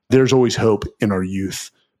 There's always hope in our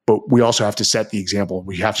youth, but we also have to set the example.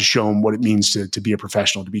 We have to show them what it means to be a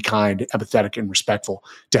professional, to be kind, empathetic, and respectful,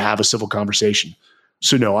 to have a civil conversation.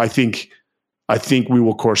 So no, I think we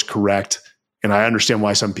will course correct. And I understand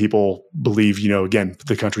why some people believe, again,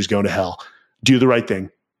 the country's going to hell. Do the right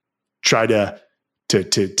thing. Try to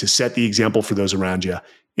set the example for those around you.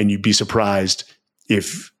 And you'd be surprised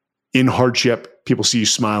if in hardship, people see you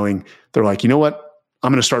smiling. They're like, you know what?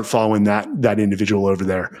 I'm going to start following that individual over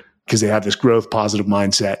there, because they have this growth positive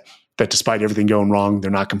mindset that despite everything going wrong,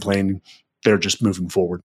 they're not complaining. They're just moving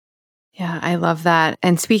forward. Yeah, I love that.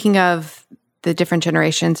 And speaking of the different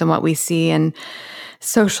generations and what we see in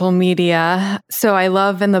social media. So I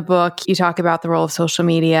love in the book, you talk about the role of social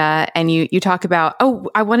media, and you talk about,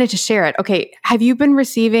 I wanted to share it. Okay. Have you been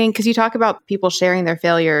receiving, because you talk about people sharing their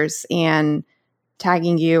failures and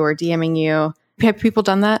tagging you or DMing you. Have people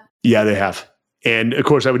done that? Yeah, they have. And of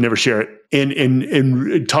course, I would never share it.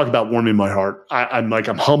 And talk about warming my heart. I'm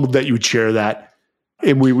humbled that you would share that.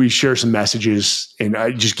 And we share some messages, and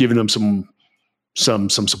I just giving them some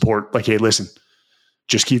support. Like, hey, listen,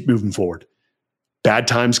 just keep moving forward. Bad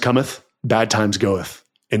times cometh, bad times goeth.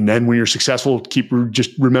 And then when you're successful,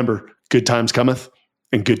 just remember, good times cometh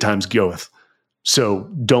and good times goeth. So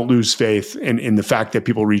don't lose faith in the fact that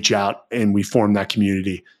people reach out and we form that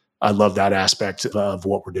community. I love that aspect of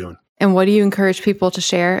what we're doing. And what do you encourage people to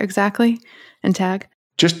share exactly and tag?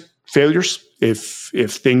 Just failures. If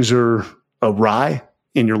things are awry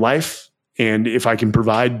in your life, and if I can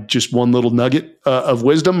provide just one little nugget of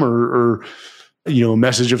wisdom or a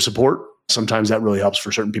message of support, sometimes that really helps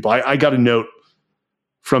for certain people. I got a note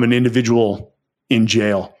from an individual in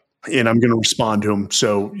jail, and I'm going to respond to him.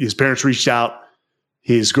 So his parents reached out,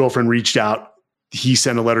 his girlfriend reached out, he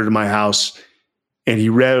sent a letter to my house, and he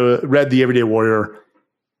read the Everyday Warrior.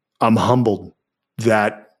 I'm humbled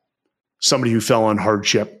that somebody who fell on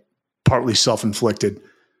hardship, partly self-inflicted,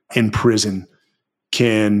 in prison,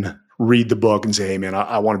 can read the book and say, hey man,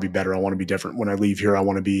 I want to be better. I want to be different. When I leave here, I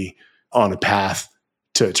want to be on a path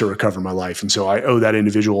to recover my life. And so I owe that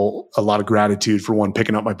individual a lot of gratitude for, one,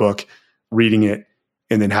 picking up my book, reading it,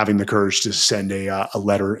 and then having the courage to send a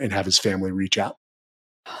letter and have his family reach out.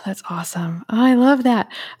 Oh, that's awesome. Oh, I love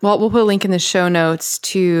that. Well, we'll put a link in the show notes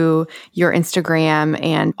to your Instagram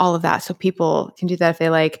and all of that, so people can do that if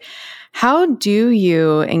they like. How do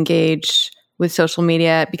you engage with social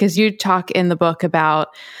media? Because you talk in the book about,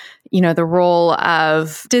 the role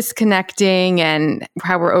of disconnecting and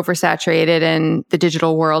how we're oversaturated in the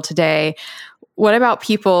digital world today. What about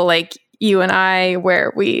people like you and I,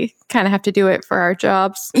 where we kind of have to do it for our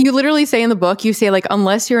jobs? You literally say in the book, you say like,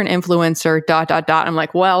 unless you're an influencer, ... I'm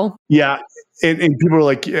like, well. Yeah. And people are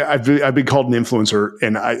like, yeah, I've been called an influencer,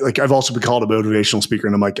 and I've also been called a motivational speaker.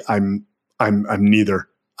 And I'm like, I'm neither.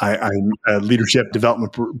 I'm a leadership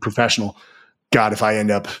development professional. God, if I end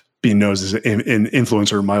up being known as an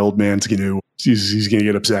influencer, my old man's he's going to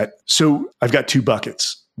get upset. So I've got two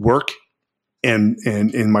buckets: work and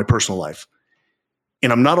in my personal life.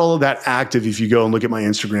 And I'm not all of that active. If you go and look at my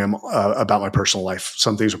Instagram about my personal life,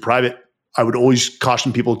 some things are private. I would always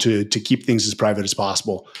caution people to keep things as private as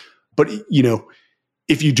possible. But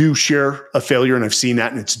if you do share a failure, and I've seen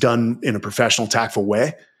that, and it's done in a professional, tactful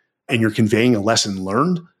way, and you're conveying a lesson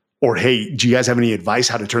learned, or, hey, do you guys have any advice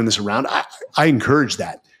how to turn this around? I encourage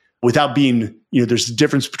that without being, there's a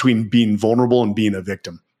difference between being vulnerable and being a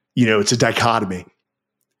victim. It's a dichotomy.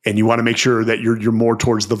 And you want to make sure that you're more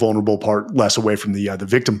towards the vulnerable part, less away from the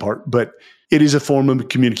victim part. But it is a form of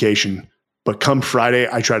communication. But come Friday,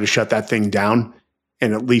 I try to shut that thing down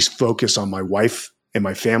and at least focus on my wife and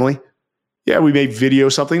my family. Yeah, we may video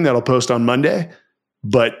something that I'll post on Monday,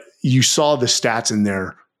 but you saw the stats in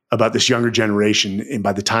there about this younger generation. And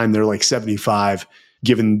by the time they're like 75,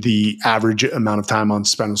 given the average amount of time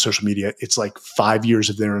spent on social media, it's like 5 years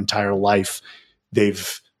of their entire life.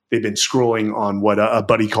 They've been scrolling on what a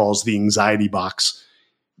buddy calls the anxiety box.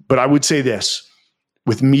 But I would say this,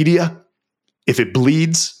 with media, if it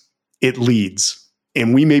bleeds, it leads.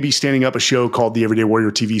 And we may be standing up a show called the Everyday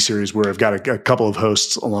Warrior TV series, where I've got a couple of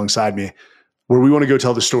hosts alongside me, where we want to go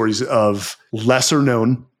tell the stories of lesser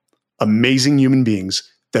known, amazing human beings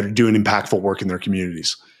that are doing impactful work in their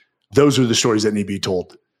communities. Those are the stories that need to be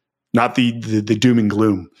told, not the doom and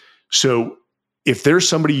gloom. So if there's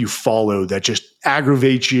somebody you follow that just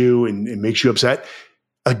aggravates you and makes you upset,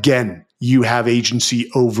 again, you have agency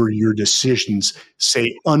over your decisions.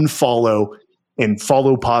 Say unfollow and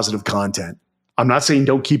follow positive content. I'm not saying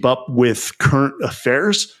don't keep up with current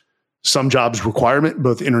affairs. Some jobs requirement,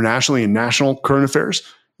 both internationally and national current affairs.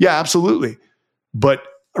 Yeah, absolutely. But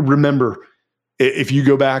remember, if you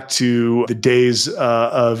go back to the days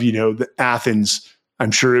of, the Athens, I'm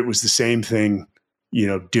sure it was the same thing,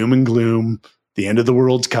 doom and gloom, the end of the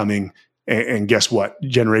world's coming. And guess what?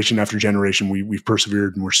 Generation after generation, we've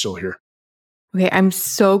persevered and we're still here. Okay, I'm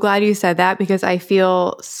so glad you said that, because I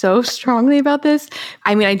feel so strongly about this.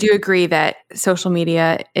 I mean, I do agree that social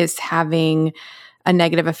media is having a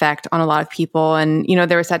negative effect on a lot of people. And,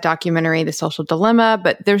 there was that documentary, The Social Dilemma,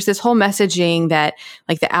 but there's this whole messaging that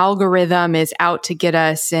like the algorithm is out to get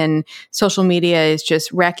us and social media is just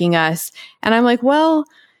wrecking us. And I'm like, well,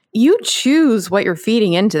 you choose what you're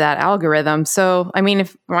feeding into that algorithm. So, I mean,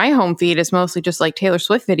 if my home feed is mostly just like Taylor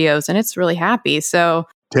Swift videos and it's really happy. So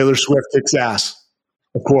Taylor Swift kicks ass,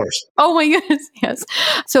 of course. Oh my goodness, yes.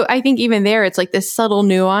 So I think even there, it's like this subtle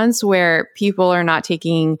nuance where people are not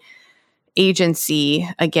taking agency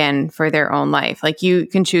again for their own life. Like you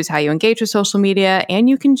can choose how you engage with social media, and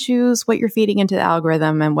you can choose what you're feeding into the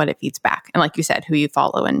algorithm and what it feeds back. And like you said, who you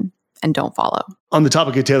follow and and don't follow. On the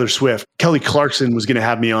topic of Taylor Swift, Kelly Clarkson was going to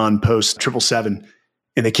have me on post 777,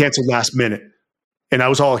 and they canceled last minute. And I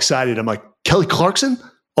was all excited. I'm like, Kelly Clarkson?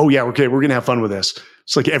 Oh yeah, okay, we're going to have fun with this.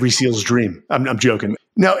 It's like every SEAL's dream. I'm joking.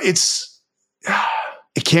 No,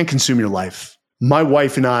 it can't consume your life. My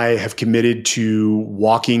wife and I have committed to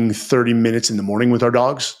walking 30 minutes in the morning with our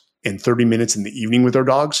dogs and 30 minutes in the evening with our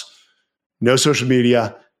dogs. No social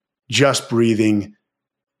media, just breathing,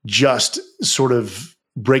 just sort of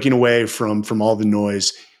breaking away from all the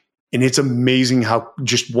noise. And it's amazing how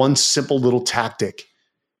just one simple little tactic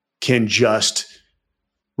can just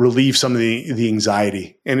relieve some of the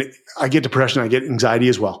anxiety. And I get depression, I get anxiety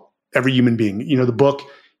as well. Every human being. The book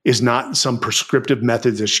is not some prescriptive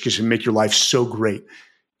method that's going to make your life so great.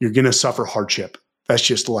 You're going to suffer hardship. That's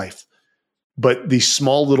just life. But these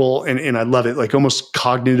small little, and I love it, like almost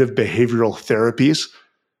cognitive behavioral therapies,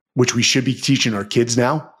 which we should be teaching our kids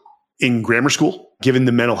now in grammar school, given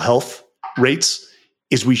the mental health rates,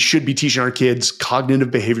 is we should be teaching our kids cognitive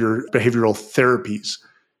behavioral therapies,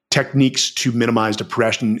 techniques to minimize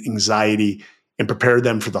depression, anxiety, and prepare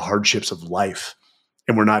them for the hardships of life.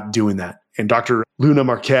 And we're not doing that. And Dr. Luna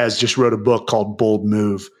Marquez just wrote a book called Bold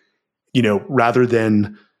Move. Rather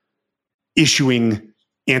than issuing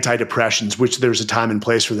antidepressants, which there's a time and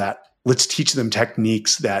place for that, let's teach them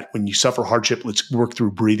techniques that when you suffer hardship, let's work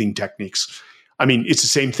through breathing techniques. I mean, it's the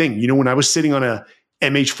same thing. When I was sitting on a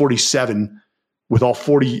MH47 with all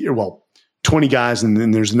 20 guys, and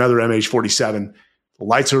then there's another MH47, the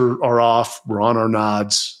lights are off, we're on our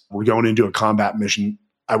nods, we're going into a combat mission.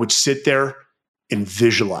 I would sit there and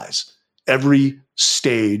visualize every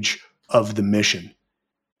stage of the mission.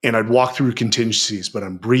 And I'd walk through contingencies, but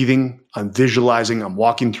I'm breathing, I'm visualizing, I'm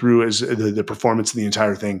walking through as the performance of the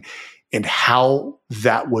entire thing, and how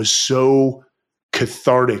that was so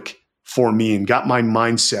cathartic for me and got my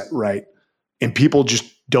mindset right. And people just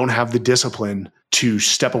don't have the discipline to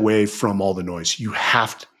step away from all the noise. You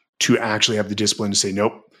have to actually have the discipline to say,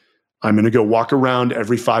 nope, I'm going to go walk around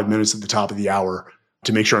every 5 minutes at the top of the hour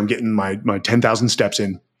to make sure I'm getting my 10,000 steps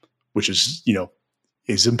in, which is,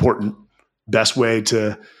 is important. Best way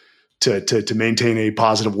to maintain a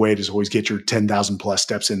positive weight is always get your 10,000 plus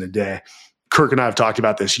steps in a day. Kirk and I have talked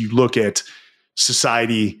about this. You look at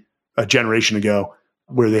society a generation ago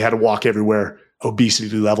where they had to walk everywhere. Obesity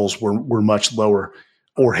levels were much lower.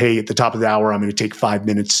 Or, hey, at the top of the hour, I'm going to take 5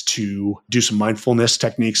 minutes to do some mindfulness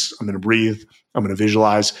techniques. I'm going to breathe. I'm going to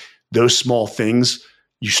visualize. Those small things,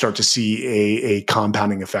 you start to see a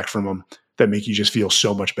compounding effect from them that make you just feel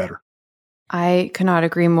so much better. I could not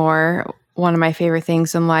agree more. One of my favorite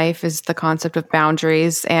things in life is the concept of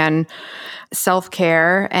boundaries and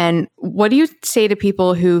self-care. And what do you say to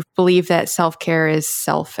people who believe that self-care is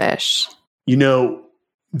selfish?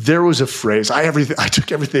 There was a phrase, I took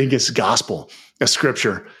everything as gospel, as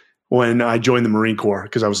scripture, when I joined the Marine Corps,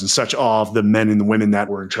 because I was in such awe of the men and the women that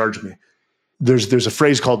were in charge of me. There's a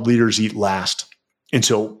phrase called leaders eat last. And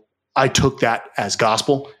so I took that as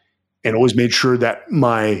gospel and always made sure that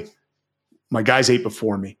my guys ate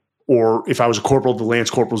before me. Or if I was a corporal, the lance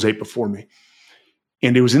corporals ate before me.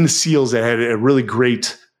 And it was in the SEALs that had a really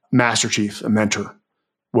great master chief, a mentor,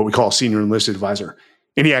 what we call a senior enlisted advisor.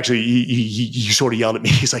 And he actually, he sort of yelled at me.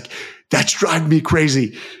 He's like, that's driving me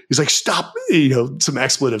crazy. He's like, stop, some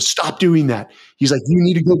expletives, stop doing that. He's like, you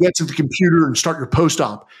need to go get to the computer and start your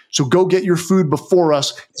post-op. So go get your food before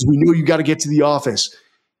us because we know you got to get to the office.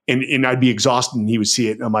 And I'd be exhausted and he would see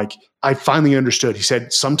it. And I'm like, I finally understood. He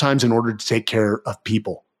said, sometimes in order to take care of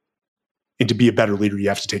people and to be a better leader, you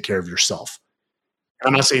have to take care of yourself. And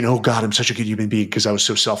I'm not saying, oh God, I'm such a good human being because I was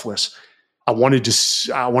so selfless. I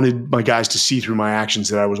wanted my guys to see through my actions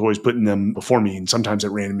that I was always putting them before me. And sometimes it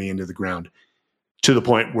ran me into the ground to the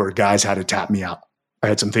point where guys had to tap me out. I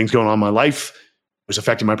had some things going on in my life. It was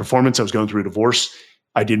affecting my performance. I was going through a divorce.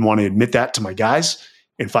 I didn't want to admit that to my guys.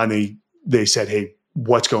 And finally they said, hey,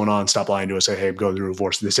 what's going on? Stop lying to us. I say, hey, I'm going through a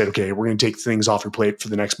divorce. And they said, okay, we're going to take things off your plate for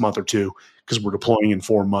the next month or two because we're deploying in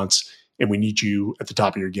 4 months and we need you at the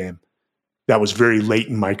top of your game. That was very late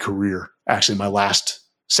in my career, actually my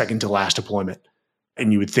second to last deployment.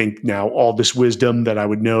 And you would think now all this wisdom that I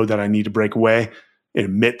would know that I need to break away and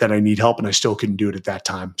admit that I need help, and I still couldn't do it at that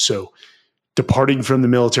time. So departing from the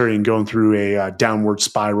military and going through a downward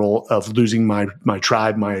spiral of losing my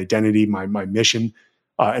tribe, my identity, my mission,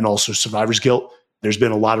 and also survivor's guilt. There's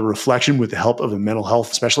been a lot of reflection with the help of a mental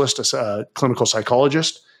health specialist, a clinical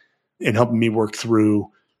psychologist, in helping me work through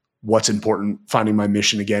what's important, finding my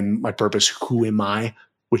mission again, my purpose, who am I,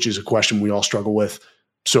 which is a question we all struggle with.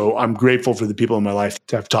 So I'm grateful for the people in my life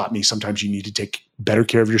to have taught me sometimes you need to take better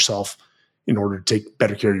care of yourself in order to take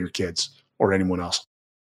better care of your kids or anyone else.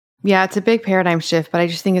 Yeah, it's a big paradigm shift, but I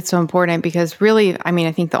just think it's so important because really,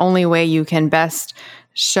 I think the only way you can best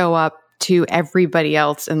show up to everybody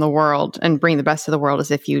else in the world and bring the best of the world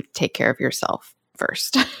is if you take care of yourself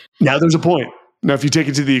first. Now there's a point. Now, if you take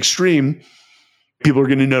it to the extreme, people are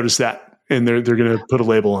going to notice that and they're going to put a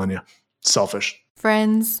label on you. Selfish.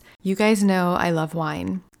 Friends, you guys know I love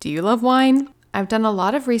wine. Do you love wine? I've done a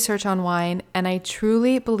lot of research on wine, and I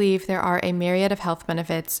truly believe there are a myriad of health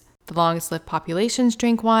benefits. The longest lived populations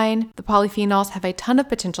drink wine. The polyphenols have a ton of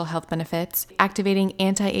potential health benefits, activating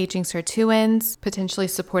anti-aging sirtuins, potentially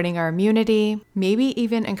supporting our immunity, maybe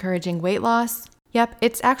even encouraging weight loss. Yep,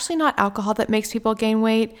 it's actually not alcohol that makes people gain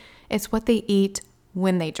weight. It's what they eat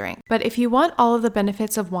when they drink. But if you want all of the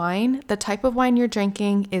benefits of wine, the type of wine you're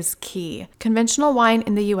drinking is key. Conventional wine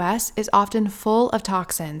in the US is often full of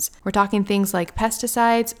toxins. We're talking things like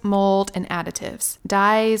pesticides, mold, and additives,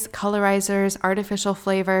 dyes, colorizers, artificial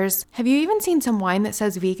flavors. Have you even seen some wine that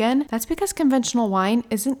says vegan? That's because conventional wine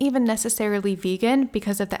isn't even necessarily vegan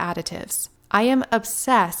because of the additives. I am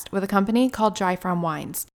obsessed with a company called Dry Farm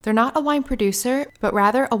Wines. They're not a wine producer, but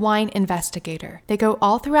rather a wine investigator. They go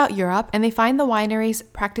all throughout Europe and they find the wineries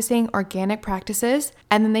practicing organic practices,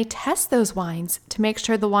 and then they test those wines to make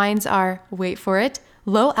sure the wines are, wait for it,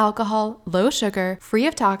 low alcohol, low sugar, free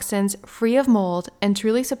of toxins, free of mold, and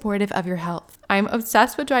truly supportive of your health. I'm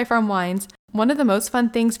obsessed with Dry Farm Wines. One of the most fun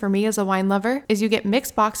things for me as a wine lover is you get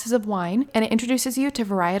mixed boxes of wine, and it introduces you to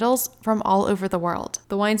varietals from all over the world.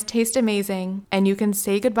 The wines taste amazing, and you can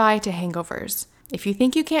say goodbye to hangovers. If you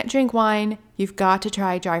think you can't drink wine, you've got to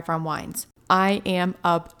try Dry Farm Wines. I am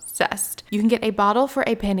obsessed. You can get a bottle for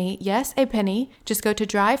a penny. Yes, a penny. Just go to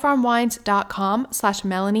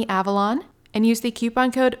dryfarmwines.com/MelanieAvalon and use the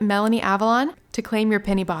coupon code MelanieAvalon to claim your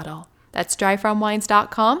penny bottle. That's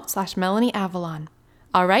dryfarmwines.com/MelanieAvalon.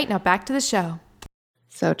 All right, now back to the show.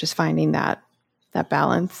 So just finding that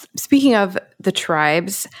balance. Speaking of the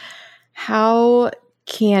tribes, how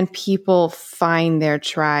can people find their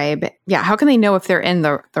tribe? Yeah, how can they know if they're in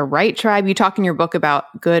the right tribe? You talk in your book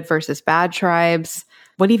about good versus bad tribes.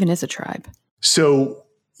 What even is a tribe? So,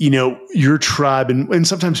 your tribe, and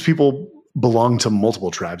sometimes people belong to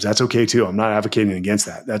multiple tribes. That's okay too. I'm not advocating against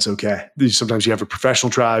that. That's okay. Sometimes you have a professional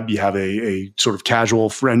tribe, you have a sort of casual,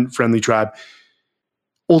 friendly tribe.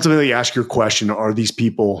 Ultimately, ask your question, are these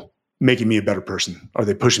people making me a better person? Are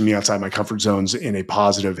they pushing me outside my comfort zones in a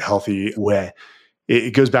positive, healthy way?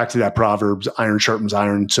 It goes back to that Proverbs, iron sharpens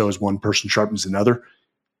iron, so as one person sharpens another.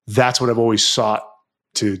 That's what I've always sought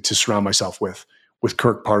to surround myself with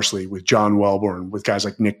Kirk Parsley, with John Welborn, with guys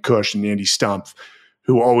like Nick Cush and Andy Stumpf,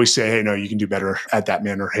 who always say, hey, no, you can do better at that,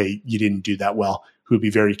 man, or hey, you didn't do that well, who would be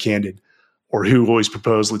very candid, or who always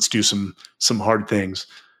propose, let's do some hard things.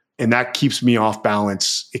 And that keeps me off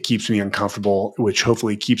balance. It keeps me uncomfortable, which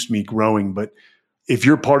hopefully keeps me growing. But if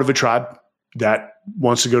you're part of a tribe that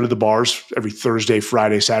wants to go to the bars every Thursday,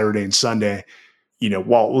 Friday, Saturday, and Sunday,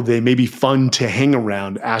 while they may be fun to hang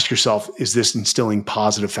around, ask yourself, is this instilling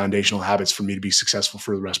positive foundational habits for me to be successful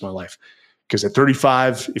for the rest of my life? Because at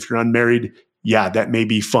 35, if you're unmarried, yeah, that may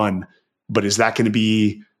be fun, but is that going to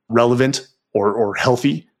be relevant or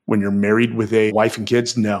healthy when you're married with a wife and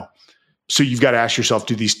kids? No. So you've got to ask yourself,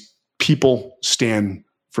 do these people stand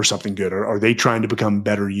for something good? Or are they trying to become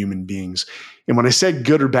better human beings? And when I said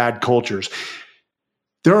good or bad cultures,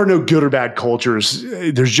 there are no good or bad cultures.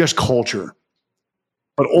 There's just culture.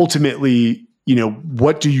 But ultimately,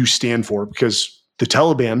 what do you stand for? Because the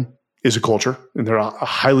Taliban is a culture, and they're a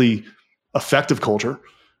highly effective culture,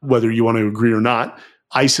 whether you want to agree or not.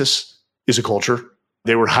 ISIS is a culture.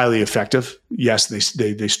 They were highly effective. Yes,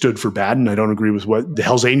 they stood for bad, and I don't agree with what the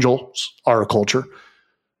Hells Angels are a culture.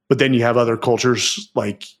 But then you have other cultures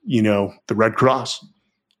like, the Red Cross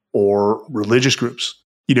or religious groups.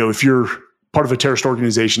 If you're part of a terrorist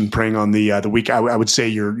organization preying on the weak, I would say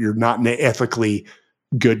you're not in an ethically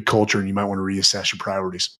good culture, and you might want to reassess your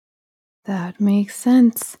priorities. That makes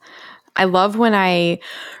sense. I love when I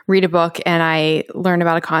read a book and I learn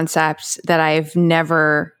about a concept that I've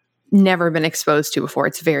never been exposed to before.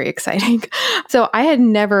 It's very exciting. So I had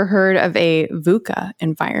never heard of a VUCA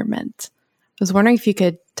environment. I was wondering if you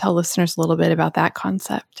could tell listeners a little bit about that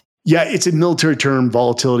concept. Yeah, it's a military term: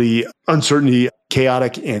 volatility, uncertainty,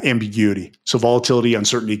 chaotic, and ambiguity. So volatility,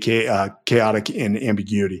 uncertainty, chaotic, and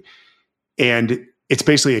ambiguity. And it's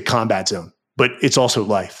basically a combat zone, but it's also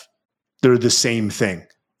life. They're the same thing,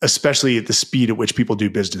 especially at the speed at which people do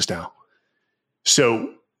business now.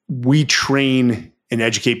 So we train and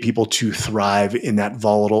educate people to thrive in that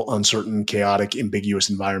volatile, uncertain, chaotic, ambiguous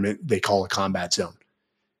environment they call a combat zone.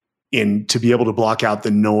 And to be able to block out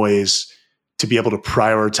the noise, to be able to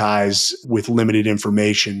prioritize with limited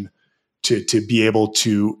information, to be able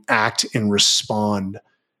to act and respond.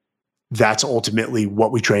 That's ultimately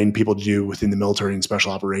what we train people to do within the military and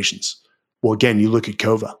special operations. Well, again, you look at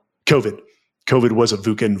COVID. COVID was a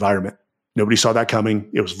VUCA environment. Nobody saw that coming.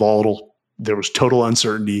 It was volatile. There was total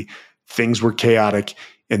uncertainty. Things were chaotic,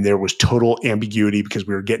 and there was total ambiguity because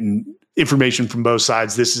we were getting information from both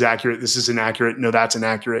sides. This is accurate. This is inaccurate. No, that's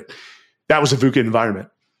inaccurate. That was a VUCA environment.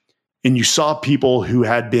 And you saw people who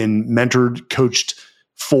had been mentored, coached,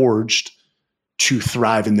 forged to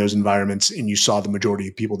thrive in those environments, and you saw the majority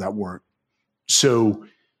of people that weren't. So,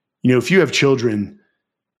 if you have children,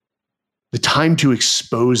 the time to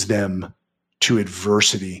expose them to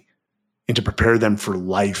adversity and to prepare them for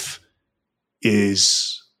life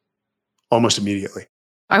is almost immediately.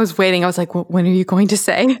 I was waiting. I was like, when are you going to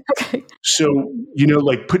say? Okay. So,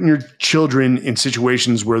 like putting your children in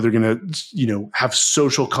situations where they're going to, have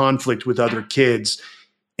social conflict with other kids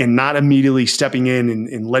and not immediately stepping in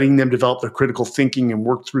and letting them develop their critical thinking and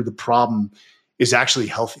work through the problem is actually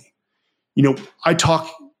healthy. I talk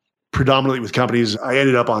predominantly with companies. I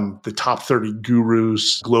ended up on the top 30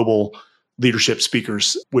 gurus, global leadership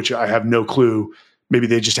speakers, which I have no clue. Maybe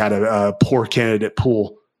they just had a poor candidate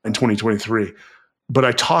pool in 2023. But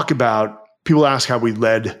I talk about, people ask how we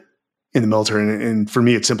led in the military. And for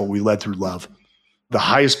me, it's simple. We led through love. The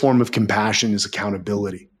highest form of compassion is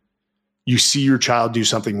accountability. You see your child do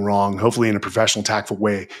something wrong, hopefully in a professional, tactful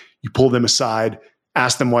way. You pull them aside,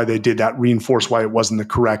 ask them why they did that, reinforce why it wasn't the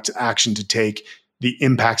correct action to take, the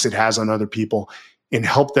impacts it has on other people, and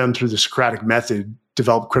help them through the Socratic method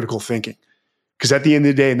develop critical thinking. Because at the end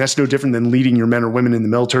of the day, and that's no different than leading your men or women in the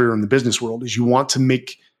military or in the business world, is you want to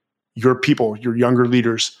make your people, your younger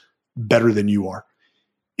leaders, better than you are.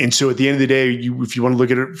 And so at the end of the day, if you want to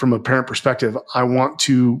look at it from a parent perspective, I want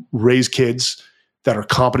to raise kids that are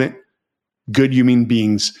competent, good human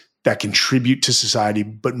beings that contribute to society,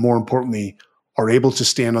 but more importantly, are able to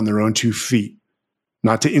stand on their own 2 feet,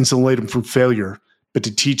 not to insulate them from failure, but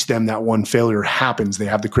to teach them that when failure happens, they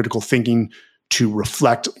have the critical thinking to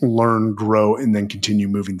reflect, learn, grow, and then continue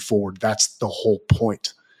moving forward. That's the whole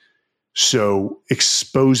point. So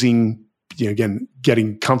exposing, again,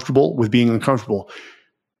 getting comfortable with being uncomfortable,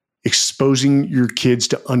 exposing your kids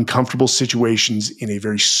to uncomfortable situations in a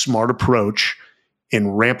very smart approach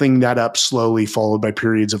and ramping that up slowly, followed by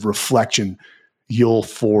periods of reflection, you'll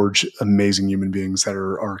forge amazing human beings that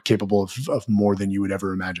are capable of more than you would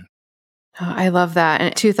ever imagine. Oh, I love that.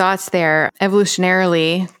 And 2 thoughts there.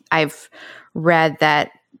 Evolutionarily, I've read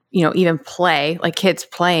that, even play, like kids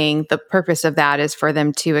playing, the purpose of that is for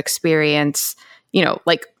them to experience,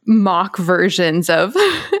 like mock versions of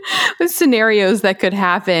scenarios that could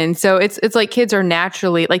happen. So it's like kids are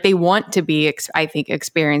naturally, like they want to be, I think,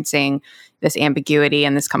 experiencing this ambiguity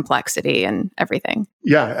and this complexity and everything.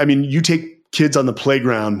 Yeah. I mean, you take kids on the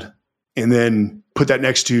playground and then put that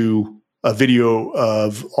next to a video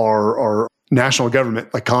of our national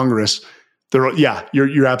government, like Congress.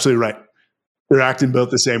 You're absolutely right. They're acting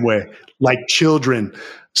both the same way, like children.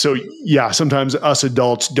 So yeah, sometimes us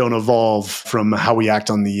adults don't evolve from how we act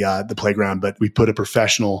on the playground, but we put a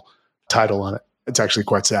professional title on it. It's actually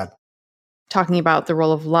quite sad. Talking about the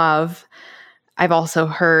role of love, I've also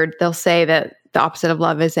heard they'll say that the opposite of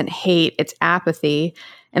love isn't hate, it's apathy.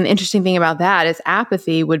 And the interesting thing about that is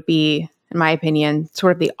apathy would be, in my opinion,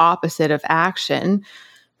 sort of the opposite of action.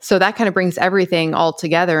 So that kind of brings everything all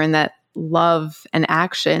together, and that love and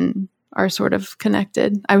action are sort of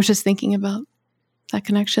connected. I was just thinking about that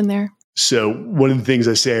connection there. So one of the things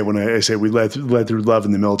I say when I say we led through love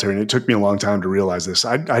in the military, and it took me a long time to realize this,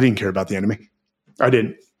 I didn't care about the enemy. I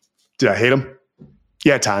didn't. Did I hate them?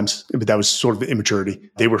 Yeah, at times, but that was sort of immaturity.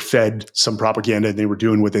 They were fed some propaganda and they were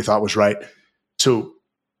doing what they thought was right. So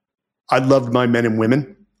I loved my men and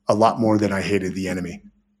women a lot more than I hated the enemy.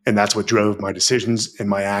 And that's what drove my decisions and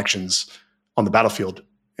my actions on the battlefield.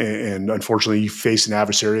 And unfortunately, you face an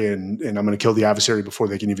adversary and I'm going to kill the adversary before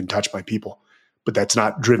they can even touch my people. But that's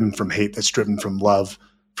not driven from hate. That's driven from love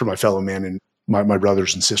for my fellow men and my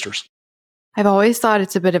brothers and sisters. I've always thought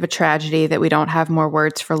it's a bit of a tragedy that we don't have more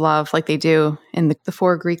words for love like they do in the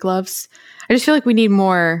 4 Greek loves. I just feel like we need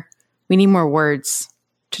more words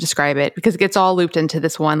to describe it, because it gets all looped into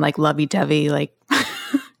this one like lovey-dovey, like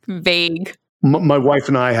vague. My wife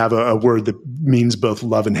and I have a word that means both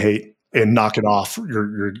love and hate, and knock it off.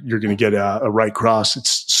 You're going to get a right cross.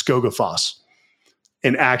 It's skogophos.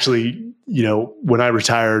 And actually, when I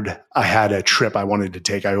retired, I had a trip I wanted to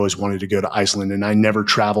take. I always wanted to go to Iceland, and I never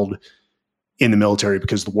traveled in the military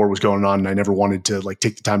because the war was going on, and I never wanted to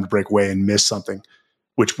take the time to break away and miss something,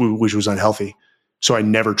 which was unhealthy. So I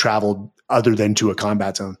never traveled other than to a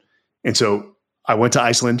combat zone. And so I went to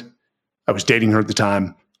Iceland. I was dating her at the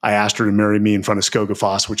time. I asked her to marry me in front of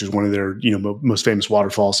Skogafoss, which is one of their, most famous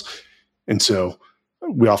waterfalls. And so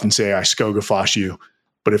we often say, I Skogafoss you,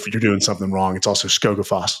 but if you're doing something wrong, it's also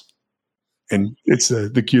Skogafoss. And it's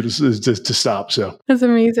the cutest is to stop. So that's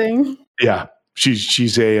amazing. Yeah,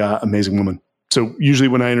 she's a amazing woman. So usually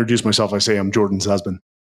when I introduce myself, I say I'm Jordan's husband.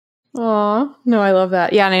 Aw, no, I love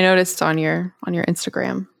that. Yeah, and I noticed on your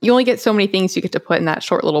Instagram, you only get so many things you get to put in that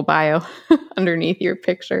short little bio underneath your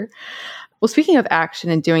picture. Well, speaking of action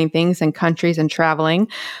and doing things and countries and traveling,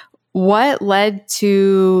 what led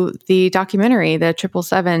to the documentary, the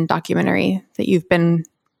 777 documentary that you've been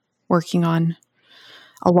working on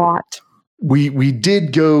a lot? We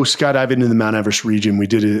did go skydiving in the Mount Everest region. We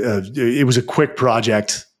did it was a quick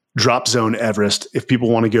project, Drop Zone Everest. If people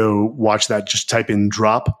want to go watch that, just type in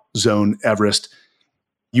Drop Zone Everest.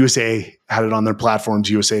 USA had it on their platforms,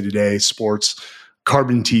 USA Today, Sports,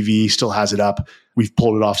 Carbon TV still has it up. We've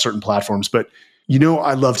pulled it off certain platforms, but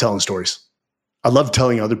I love telling stories. I love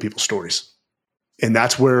telling other people's stories. And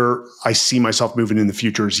that's where I see myself moving in the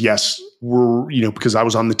future is, yes, because I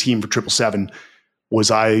was on the team for 777,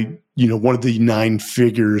 was I, one of the 9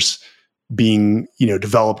 figures being,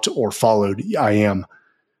 developed or followed? I am.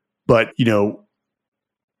 But,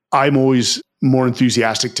 I'm always more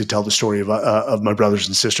enthusiastic to tell the story of my brothers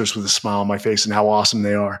and sisters with a smile on my face and how awesome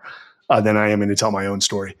they are than I am to tell my own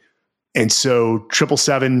story. And so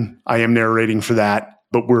 777, I am narrating for that,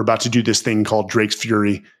 but we're about to do this thing called Drake's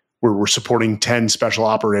Fury, where we're supporting 10 special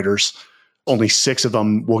operators. Only 6 of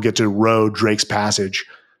them will get to row Drake's Passage.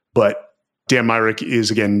 But Dan Myrick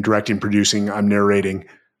is, again, directing, producing. I'm narrating.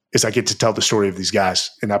 Is I get to tell the story of these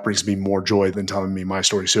guys. And that brings me more joy than telling me my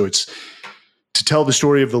story. So it's to tell the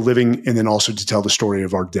story of the living and then also to tell the story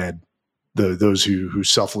of our dead, those who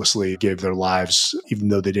selflessly gave their lives, even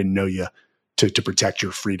though they didn't know you, to protect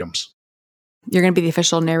your freedoms. You're going to be the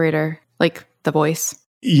official narrator, like the voice.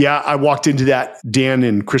 Yeah, I walked into that. Dan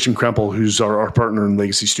and Christian Krempel, who's our partner in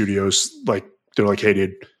Legacy Studios, they're like, hey,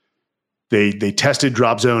 dude, they tested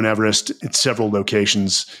Drop Zone Everest at several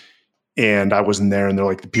locations, and I wasn't there. And they're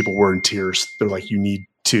like, the people were in tears. They're like, you need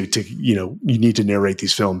to narrate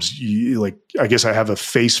these films. I guess I have a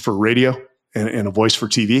face for radio and a voice for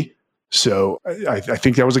TV. So I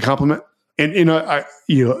think that was a compliment. And I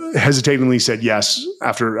hesitatingly said yes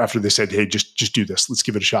after they said, hey, just do this. Let's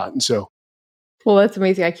give it a shot. And so. Well, that's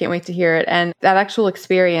amazing. I can't wait to hear it. And that actual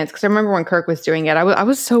experience, because I remember when Kirk was doing it, I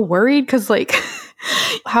was so worried because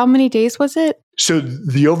how many days was it? So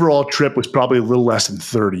the overall trip was probably a little less than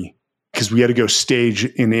 30 because we had to go stage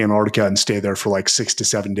in Antarctica and stay there for 6 to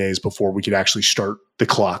 7 days before we could actually start the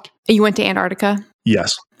clock. You went to Antarctica?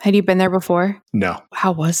 Yes. Had you been there before? No.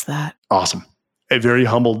 How was that? Awesome. I'm very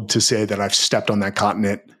humbled to say that I've stepped on that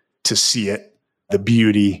continent to see it, the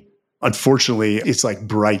beauty. Unfortunately, it's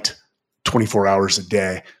bright 24 hours a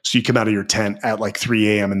day. So you come out of your tent at 3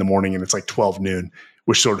 a.m. in the morning and it's 12 noon,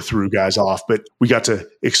 which sort of threw guys off. But we got to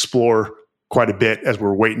explore quite a bit as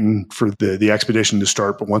we're waiting for the expedition to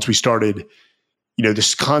start. But once we started,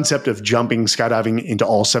 this concept of jumping, skydiving into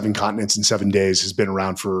all 7 continents in 7 days has been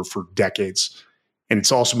around for decades. And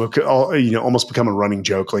it's also, almost become a running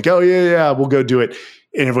joke. Oh, yeah, we'll go do it.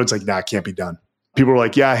 And everyone's like, nah, it can't be done. People are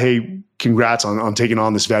like, yeah, hey, congrats on taking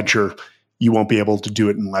on this venture. You won't be able to do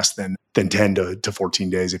it in less than 10 to 14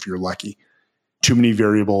 days if you're lucky. Too many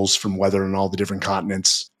variables from weather and all the different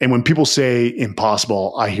continents. And when people say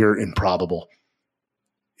impossible, I hear improbable.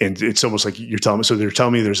 And it's almost like you're telling me, so they're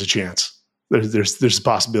telling me there's a chance. There's a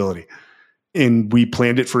possibility. And we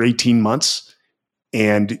planned it for 18 months.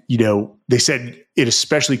 And, they said it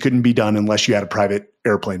especially couldn't be done unless you had a private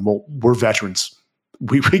airplane. Well, we're veterans.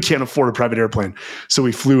 We can't afford a private airplane. So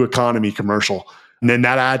we flew economy commercial. And then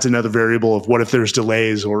that adds another variable of what if there's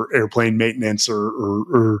delays or airplane maintenance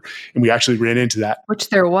and we actually ran into that. Which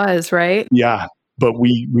there was, right? Yeah. But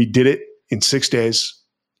we did it in 6 days,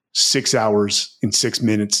 6 hours, in 6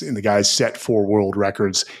 minutes. And the guys set 4 world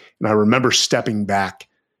records. And I remember stepping back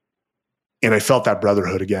and I felt that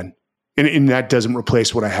brotherhood again. And that doesn't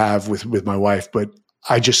replace what I have with my wife, but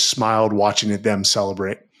I just smiled watching them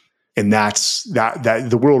celebrate. And that's that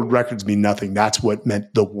the world records mean nothing. That's what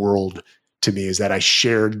meant the world to me, is that I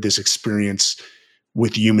shared this experience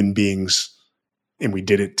with human beings and we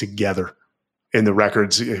did it together. And the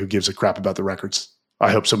records, who gives a crap about the records?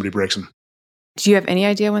 I hope somebody breaks them. Do you have any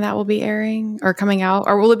idea when that will be airing or coming out?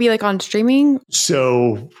 Or will it be on streaming?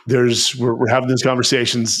 So we're having those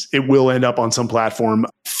conversations. It will end up on some platform.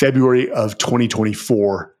 February of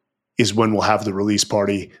 2024 is when we'll have the release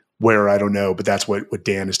party. Where, I don't know, but that's what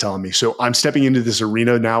Dan is telling me. So I'm stepping into this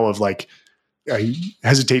arena now of I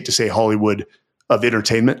hesitate to say Hollywood of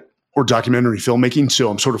entertainment or documentary filmmaking. So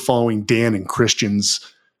I'm sort of following Dan and Christian's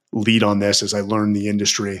lead on this as I learn the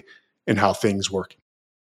industry and how things work.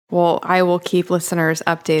 Well, I will keep listeners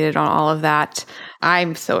updated on all of that.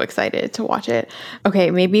 I'm so excited to watch it.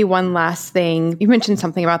 Okay, maybe one last thing. You mentioned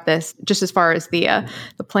something about this, just as far as the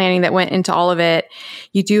planning that went into all of it.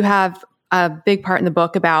 You do have a big part in the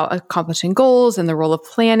book about accomplishing goals and the role of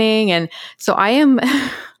planning. And so I'm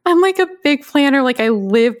like a big planner. Like I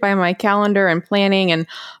live by my calendar and planning and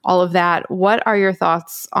all of that. What are your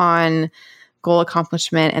thoughts on goal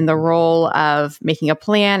accomplishment and the role of making a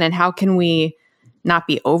plan, and how can we not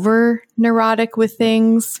be over neurotic with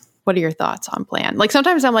things? What are your thoughts on plan? Like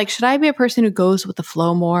sometimes I'm like, should I be a person who goes with the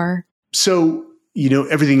flow more? So,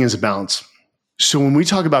 everything is a balance. So when we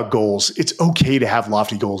talk about goals, it's okay to have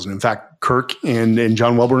lofty goals. And in fact, Kirk and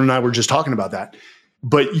John Welborn and I were just talking about that.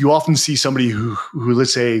 But you often see somebody who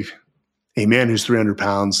let's say a man who's 300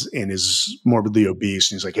 pounds and is morbidly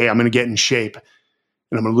obese. And he's like, hey, I'm going to get in shape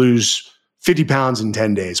and I'm going to lose 50 pounds in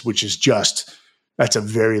 10 days, which is that's a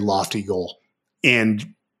very lofty goal.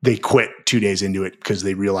 And they quit 2 days into it because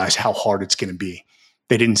they realize how hard it's going to be.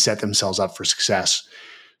 They didn't set themselves up for success.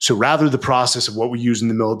 So rather the process of what we use in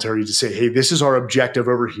the military to say, hey, this is our objective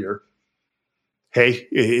over here. Hey,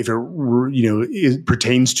 if it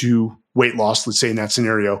pertains to weight loss, let's say in that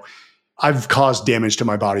scenario, I've caused damage to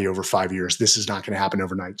my body over 5 years. This is not going to happen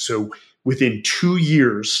overnight. So within 2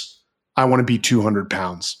 years, I want to be 200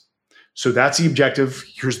 pounds. So that's the objective.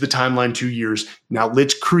 Here's the timeline, 2 years. Now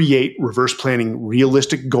let's create reverse planning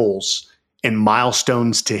realistic goals and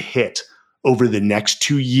milestones to hit over the next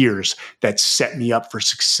 2 years that set me up for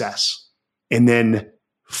success. And then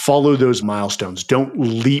follow those milestones. Don't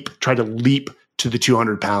try to leap to the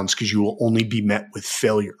 200 pounds because you will only be met with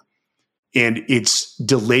failure. And it's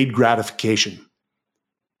delayed gratification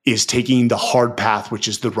is taking the hard path, which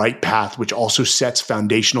is the right path, which also sets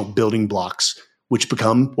foundational building blocks, which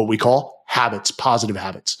become what we call habits, positive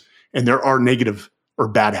habits. And there are negative or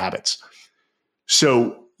bad habits.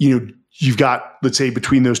 So, you've got, let's say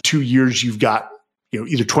between those 2 years, you've got,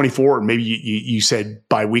 either 24 or maybe you said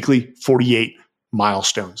biweekly, 48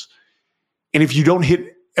 milestones. And if you don't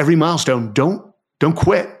hit every milestone, don't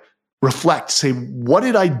quit. Reflect, say, what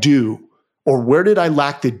did I do or where did I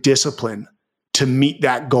lack the discipline to meet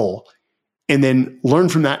that goal? And then learn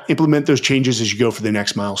from that, implement those changes as you go for the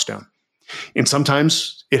next milestone. And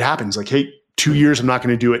sometimes it happens like, hey, 2 years, I'm not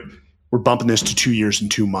going to do it. We're bumping this to 2 years and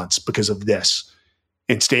 2 months because of this.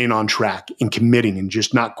 And staying on track and committing and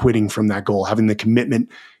just not quitting from that goal, having the commitment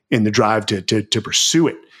and the drive to pursue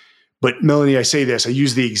it. But Melanie, I say this, I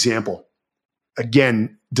use the example.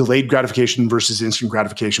 Again, delayed gratification versus instant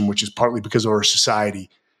gratification, which is partly because of our society.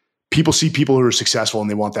 People see people who are successful and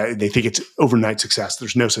they want that. They think it's overnight success.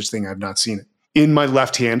 There's no such thing. I've not seen it. In my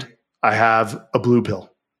left hand, I have a blue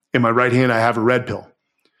pill. In my right hand, I have a red pill.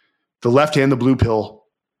 The left hand, the blue pill,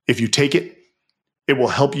 if you take it, it will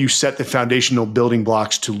help you set the foundational building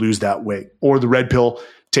blocks to lose that weight. Or the red pill,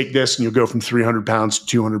 take this and you'll go from 300 pounds to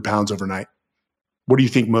 200 pounds overnight. What do you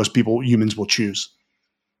think most humans will choose?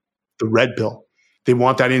 The red pill. They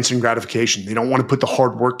want that instant gratification. They don't want to put the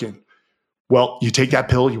hard work in. Well, you take that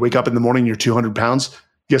pill, you wake up in the morning, you're 200 pounds.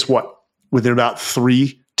 Guess what? Within about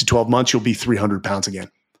 3 to 12 months, you'll be 300 pounds again.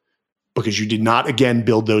 Because you did not, again,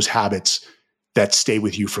 build those habits that stay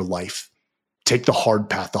with you for life. Take the hard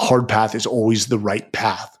path. The hard path is always the right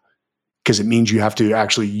path because it means you have to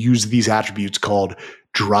actually use these attributes called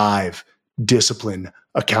drive, discipline,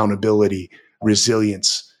 accountability,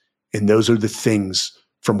 resilience. And those are the things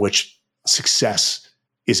from which success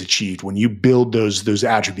is achieved. When you build those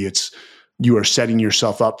attributes, you are setting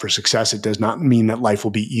yourself up for success. It does not mean that life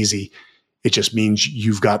will be easy. It just means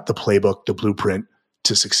you've got the playbook, the blueprint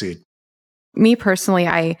to succeed. Me personally,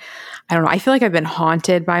 I don't know. I feel like I've been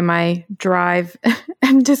haunted by my drive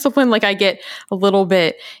and discipline. Like I get a little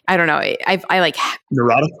bit, I don't know. I like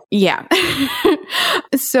neurotic. Yeah.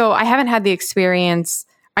 So I haven't had the experience.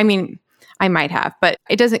 I mean, I might have, but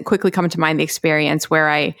it doesn't quickly come to mind the experience where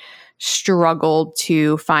I struggled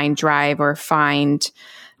to find drive or find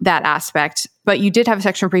that aspect. But you did have a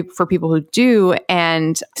section for people who do.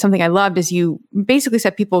 And something I loved is you basically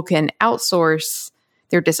said people can outsource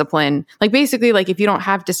their discipline. Like basically, like if you don't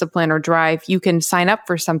have discipline or drive, you can sign up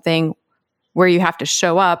for something where you have to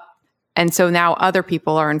show up. And so now other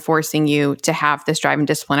people are enforcing you to have this drive and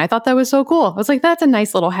discipline. I thought that was so cool. I was like, that's a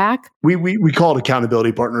nice little hack. We call it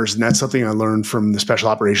accountability partners. And that's something I learned from the special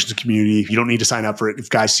operations community. You don't need to sign up for it. If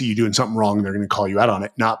guys see you doing something wrong, they're going to call you out on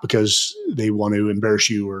it. Not because they want to embarrass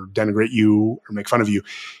you or denigrate you or make fun of you.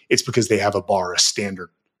 It's because they have a bar, a standard.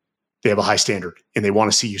 They have a high standard and they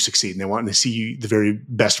want to see you succeed and they want to see you the very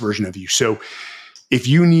best version of you. So if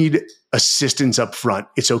you need assistance up front,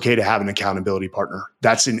 it's okay to have an accountability partner.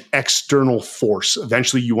 That's an external force.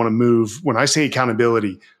 Eventually you want to move. When I say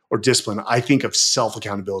accountability or discipline, I think of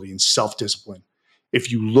self-accountability and self-discipline.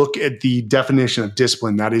 If you look at the definition of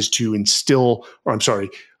discipline, that is to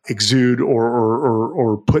exude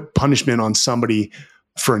or put punishment on somebody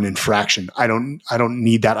for an infraction. I don't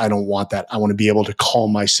need that. I don't want that. I want to be able to call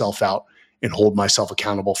myself out and hold myself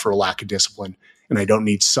accountable for a lack of discipline. And I don't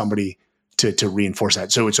need somebody to reinforce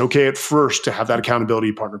that. So it's okay at first to have that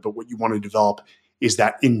accountability partner, but what you want to develop is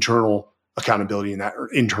that internal accountability and that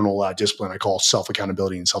internal discipline I call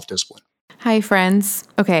self-accountability and self-discipline. Hi, friends.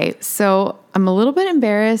 Okay, so I'm a little bit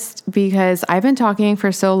embarrassed because I've been talking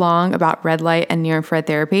for so long about red light and near-infrared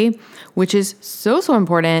therapy, which is so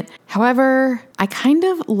important. However, I kind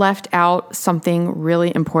of left out something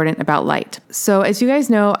really important about light. So as you guys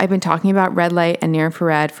know, I've been talking about red light and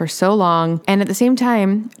near-infrared for so long. And at the same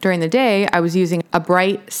time, during the day, I was using a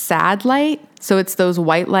bright, sad light. So it's those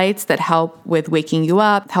white lights that help with waking you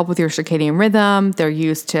up, help with your circadian rhythm. They're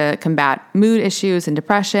used to combat mood issues and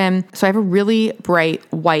depression. So I have a really bright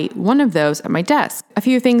white one of those at my desk. A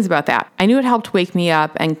few things about that. I knew it helped wake me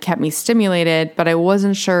up and kept me stimulated, but I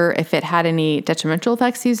wasn't sure if it had any detrimental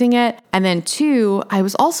effects using it. And then two, I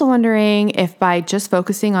was also wondering if by just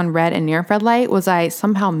focusing on red and near-infrared light, was I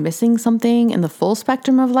somehow missing something in the full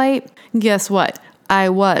spectrum of light? Guess what? I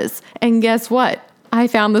was. And guess what? I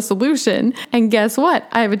found the solution. And guess what?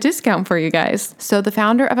 I have a discount for you guys. So the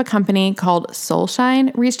founder of a company called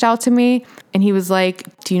Soulshine reached out to me and he was like,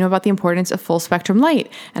 do you know about the importance of full spectrum light?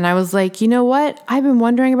 And I was like, you know what? I've been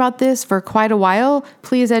wondering about this for quite a while.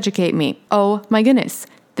 Please educate me. Oh my goodness.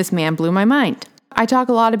 This man blew my mind. I talk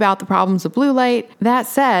a lot about the problems of blue light. That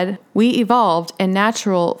said, we evolved in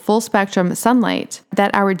natural full spectrum sunlight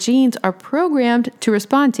that our genes are programmed to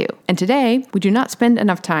respond to. And today, we do not spend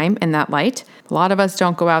enough time in that light. A lot of us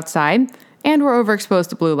don't go outside, and we're overexposed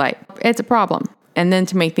to blue light. It's a problem. And then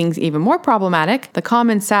to make things even more problematic, the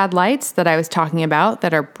common sad lights that I was talking about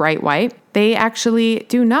that are bright white, they actually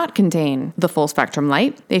do not contain the full spectrum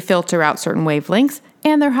light. They filter out certain wavelengths,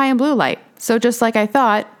 and they're high in blue light. So just like I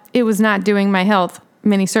thought, it was not doing my health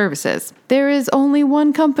many services. There is only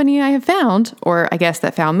one company I have found, or I guess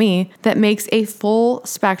that found me, that makes a full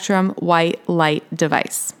spectrum white light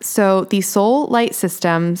device. So the Soul light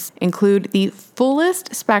systems include the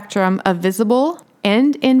fullest spectrum of visible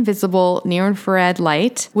and invisible near-infrared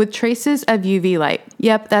light with traces of UV light.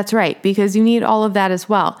 Yep, that's right, because you need all of that as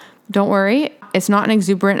well. Don't worry, it's not an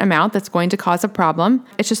exuberant amount that's going to cause a problem.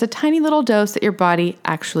 It's just a tiny little dose that your body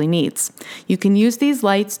actually needs. You can use these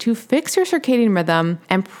lights to fix your circadian rhythm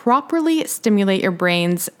and properly stimulate your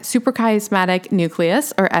brain's suprachiasmatic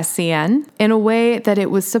nucleus, or SCN, in a way that it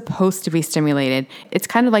was supposed to be stimulated. It's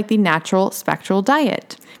kind of like the natural spectral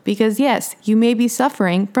diet. Because yes, you may be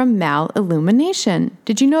suffering from malillumination.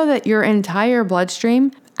 Did you know that your entire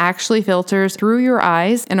bloodstream actually filters through your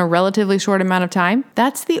eyes in a relatively short amount of time?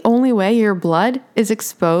 That's the only way your blood is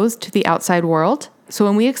exposed to the outside world. So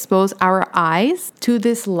when we expose our eyes to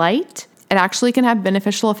this light, it actually can have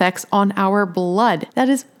beneficial effects on our blood. That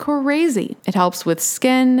is crazy. It helps with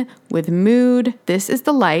skin, with mood. This is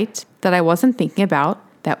the light that I wasn't thinking about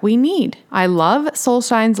that we need. I love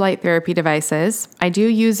Soulshine's light therapy devices. I do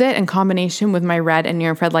use it in combination with my red and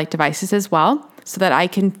near-infrared light devices as well, so that I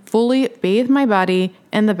can fully bathe my body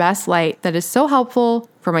in the best light that is so helpful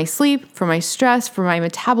for my sleep, for my stress, for my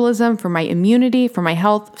metabolism, for my immunity, for my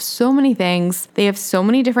health, so many things. They have so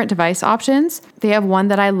many different device options. They have one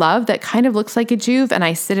that I love that kind of looks like a Juve, and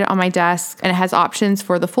I sit it on my desk, and it has options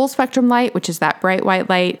for the full spectrum light, which is that bright white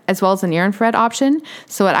light, as well as the near-infrared option.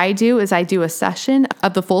 So what I do is I do a session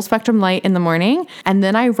of the full spectrum light in the morning, and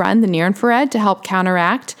then I run the near-infrared to help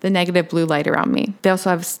counteract the negative blue light around me. They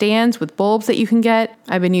also have stands with bulbs that you can get.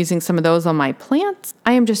 I've been using some of those on my plants.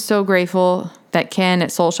 I am just so grateful that Ken at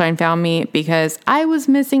Soulshine found me because I was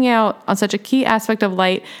missing out on such a key aspect of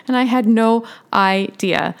light and I had no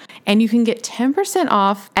idea. And you can get 10%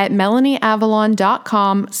 off at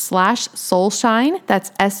melanieavalon.com/soulshine.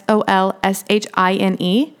 That's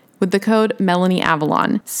SOLSHINE. With the code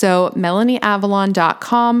MelanieAvalon. So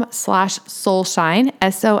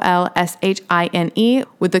melanieavalon.com/soulshine, SOLSHINE,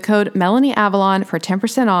 with the code MelanieAvalon for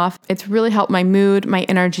 10% off. It's really helped my mood, my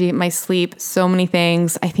energy, my sleep, so many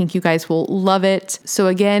things. I think you guys will love it. So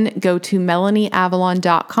again, go to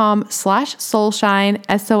melanieavalon.com/soulshine,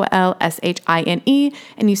 SOLSHINE,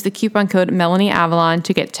 and use the coupon code MelanieAvalon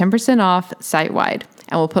to get 10% off site-wide.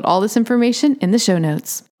 And we'll put all this information in the show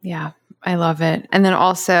notes. Yeah. I love it. And then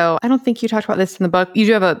also, I don't think you talked about this in the book. You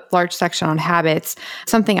do have a large section on habits.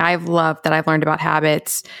 Something I've loved that I've learned about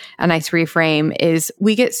habits, a nice reframe, is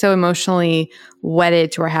we get so emotionally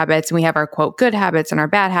wedded to our habits, and we have our quote good habits and our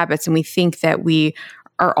bad habits. And we think that we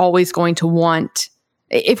are always going to want,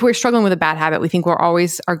 if we're struggling with a bad habit, we think we're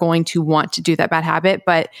always are going to want to do that bad habit.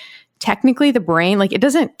 But technically the brain, like, it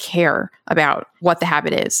doesn't care about what the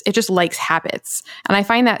habit is. It just likes habits. And I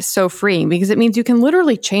find that so freeing because it means you can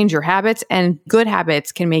literally change your habits, and good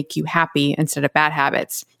habits can make you happy instead of bad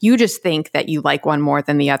habits. You just think that you like one more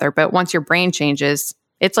than the other. But once your brain changes,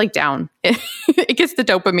 it's like down. It gets the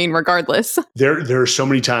dopamine regardless. There are so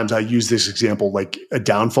many times I use this example, like a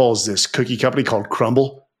downfall is this cookie company called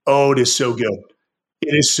Crumble. Oh, it is so good.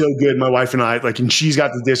 It is so good. My wife and I, like, and she's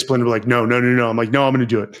got the discipline to be like, no. I'm like, no, I'm going to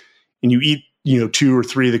do it. And you eat, 2 or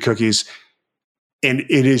 3 of the cookies, and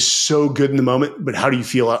it is so good in the moment. But how do you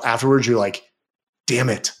feel afterwards? You're like, damn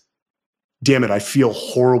it, I feel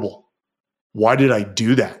horrible. Why did I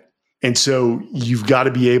do that? And so you've got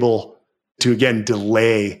to be able to, again,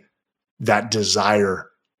 delay that desire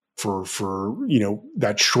for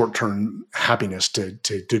that short-term happiness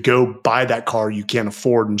to go buy that car you can't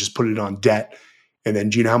afford and just put it on debt. And then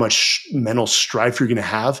do you know how much mental strife you're going to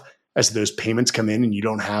have as those payments come in and you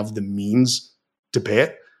don't have the means to pay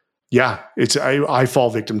it? Yeah, I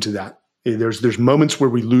fall victim to that. There's moments where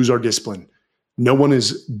we lose our discipline. No one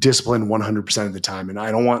is disciplined 100% of the time. And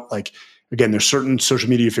I don't want, like, again, there's certain social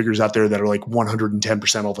media figures out there that are like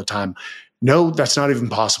 110% all the time. No, that's not even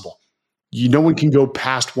possible. No one can go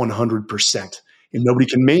past 100%, and nobody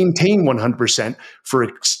can maintain 100% for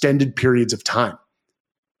extended periods of time.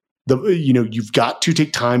 You've got to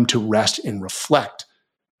take time to rest and reflect.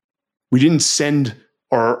 We didn't send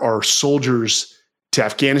our soldiers to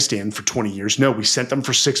Afghanistan for 20 years. No, we sent them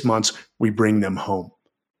for 6 months. We bring them home.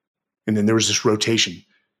 And then there was this rotation.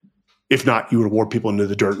 If not, you would have wore people into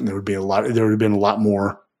the dirt, and there would have been a lot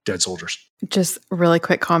more dead soldiers. Just really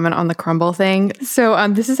quick comment on the crumble thing. So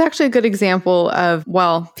this is actually a good example of,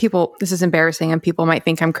 this is embarrassing and people might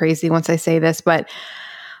think I'm crazy once I say this, but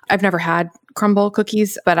I've never had crumble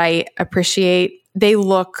cookies, but I appreciate, they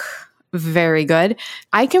look very good.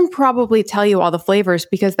 I can probably tell you all the flavors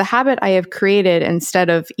because the habit I have created instead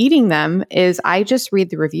of eating them is I just read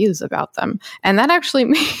the reviews about them. And that actually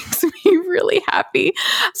makes me really happy.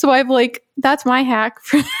 So that's my hack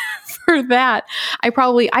for that.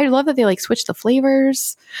 I love that they like switch the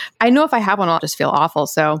flavors. I know if I have one, I'll just feel awful.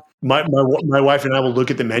 So my wife and I will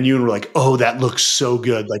look at the menu and we're like, oh, that looks so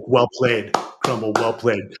good. Like, well played, Crumble, well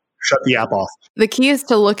played. Shut the app off. The key is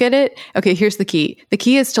to look at it. Okay, here's the key. The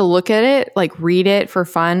key is to look at it, like read it for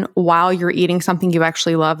fun while you're eating something you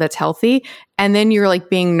actually love that's healthy. And then you're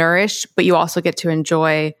like being nourished, but you also get to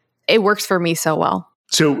enjoy. It works for me so well.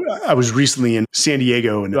 So I was recently in San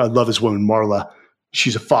Diego, and I love this woman, Marla.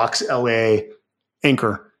 She's a Fox LA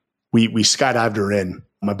anchor. We skydived her in.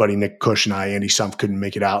 My buddy Nick Cush and I, Andy Sumpf, couldn't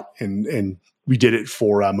make it out, and we did it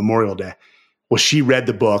for Memorial Day. Well, she read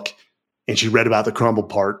the book, and she read about the crumble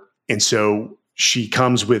part. And so she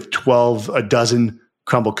comes with a dozen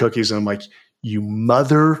crumble cookies. And I'm like, you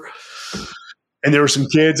mother. And there were some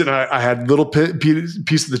kids, and I had little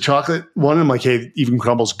piece of the chocolate one. And I'm like, hey, even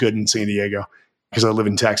crumble's good in San Diego because I live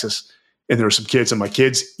in Texas. And there were some kids, and my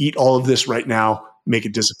kids, eat all of this right now, make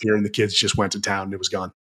it disappear. And the kids just went to town and it was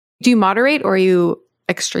gone. Do you moderate, or are you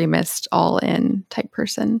extremist, all in type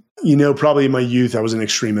person? Probably in my youth, I was an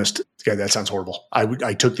extremist. Okay, that sounds horrible.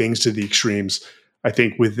 I took things to the extremes. I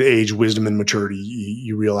think with age, wisdom, and maturity,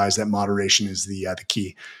 you realize that moderation is the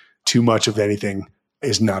key. Too much of anything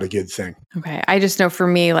is not a good thing. Okay. I just know for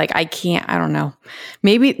me, like, I don't know.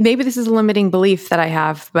 Maybe this is a limiting belief that I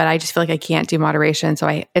have, but I just feel like I can't do moderation.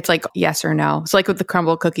 So it's like yes or no. So like with the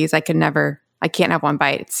crumble cookies, I can't have one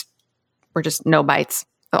bite. Or just no bites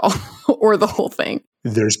or the whole thing.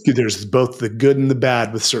 There's both the good and the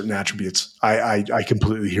bad with certain attributes. I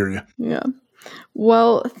completely hear you. Yeah.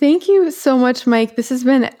 Well, thank you so much, Mike. This has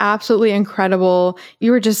been absolutely incredible.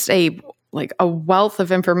 You were just a wealth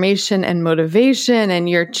of information and motivation, and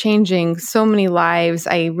you're changing so many lives.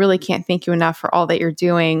 I really can't thank you enough for all that you're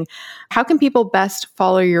doing. How can people best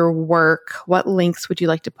follow your work? What links would you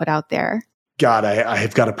like to put out there? God, I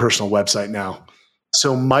have got a personal website now.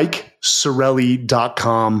 So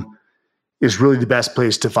MikeSarraille.com is really the best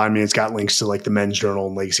place to find me. It's got links to like the Men's Journal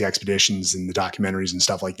and Legacy Expeditions and the documentaries and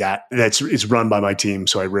stuff like that. It's run by my team,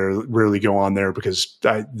 so I rarely go on there because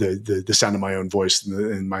the sound of my own voice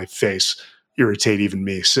and my face irritate even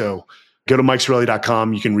me. So go to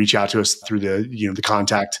MikeSarraille.com. You can reach out to us through the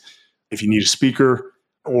contact if you need a speaker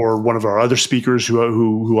or one of our other speakers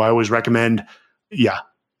who I always recommend. Yeah,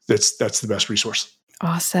 that's the best resource.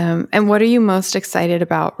 Awesome. And what are you most excited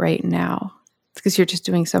about right now? Because you're just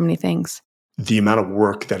doing so many things. The amount of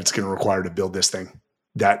work that it's going to require to build this thing,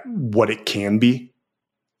 that what it can be.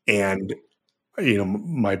 And,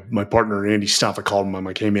 my partner, Andy Stoff, I called him. I'm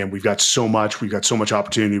like, hey man, we've got so much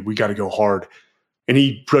opportunity. We got to go hard. And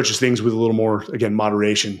he approaches things with a little more, again,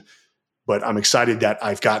 moderation, but I'm excited that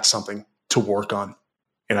I've got something to work on.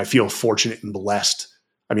 And I feel fortunate and blessed.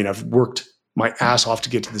 I mean, I've worked my ass off to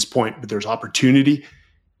get to this point, but there's opportunity,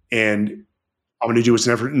 and I'm going to do what's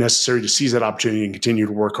necessary to seize that opportunity and continue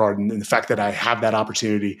to work hard. And the fact that I have that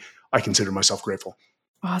opportunity, I consider myself grateful.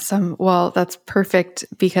 Awesome. Well, that's perfect,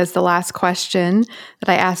 because the last question that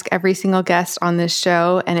I ask every single guest on this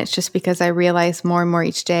show, and it's just because I realize more and more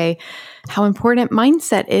each day how important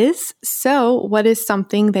mindset is. So what is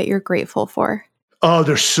something that you're grateful for? Oh,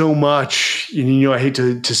 there's so much. I hate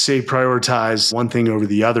to say prioritize one thing over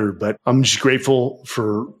the other, but I'm just grateful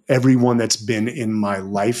for everyone that's been in my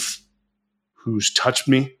life who's touched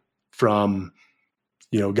me, from,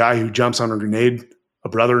 a guy who jumps on a grenade, a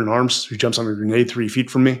brother in arms who jumps on a grenade 3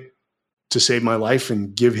 feet from me to save my life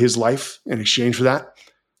and give his life in exchange for that,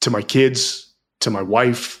 to my kids, to my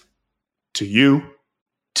wife, to you,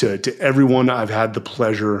 to everyone I've had the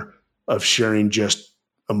pleasure of sharing just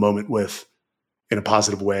a moment with in a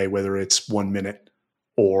positive way, whether it's 1 minute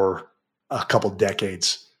or a couple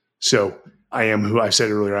decades. So I am who I said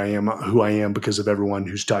earlier, I am who I am because of everyone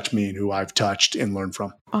who's touched me and who I've touched and learned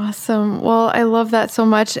from. Awesome. Well, I love that so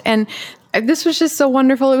much. And this was just so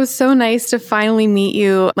wonderful. It was so nice to finally meet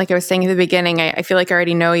you. Like I was saying at the beginning, I feel like I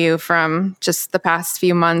already know you from just the past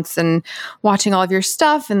few months and watching all of your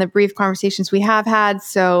stuff and the brief conversations we have had.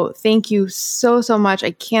 So thank you so, so much.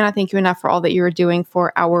 I cannot thank you enough for all that you are doing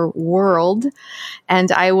for our world. And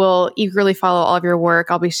I will eagerly follow all of your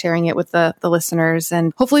work. I'll be sharing it with the listeners,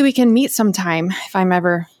 and hopefully we can meet sometime if I'm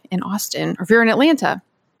ever in Austin, or if you're in Atlanta,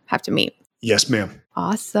 have to meet. Yes, ma'am.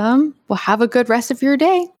 Awesome. Well, have a good rest of your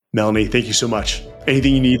day. Melanie, thank you so much.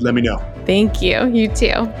 Anything you need, let me know. Thank you. You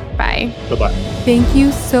too. Bye. Bye-bye. Thank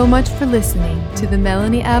you so much for listening to the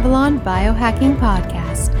Melanie Avalon Biohacking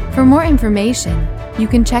Podcast. For more information, you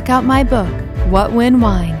can check out my book, What When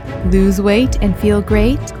Wine? Lose weight and feel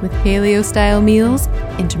great with paleo-style meals,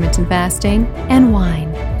 intermittent fasting, and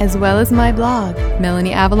wine, as well as my blog,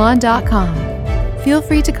 melanieavalon.com. Feel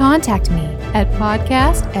free to contact me at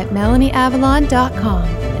podcast@melanieavalon.com.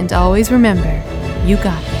 And always remember, you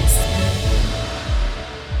got this.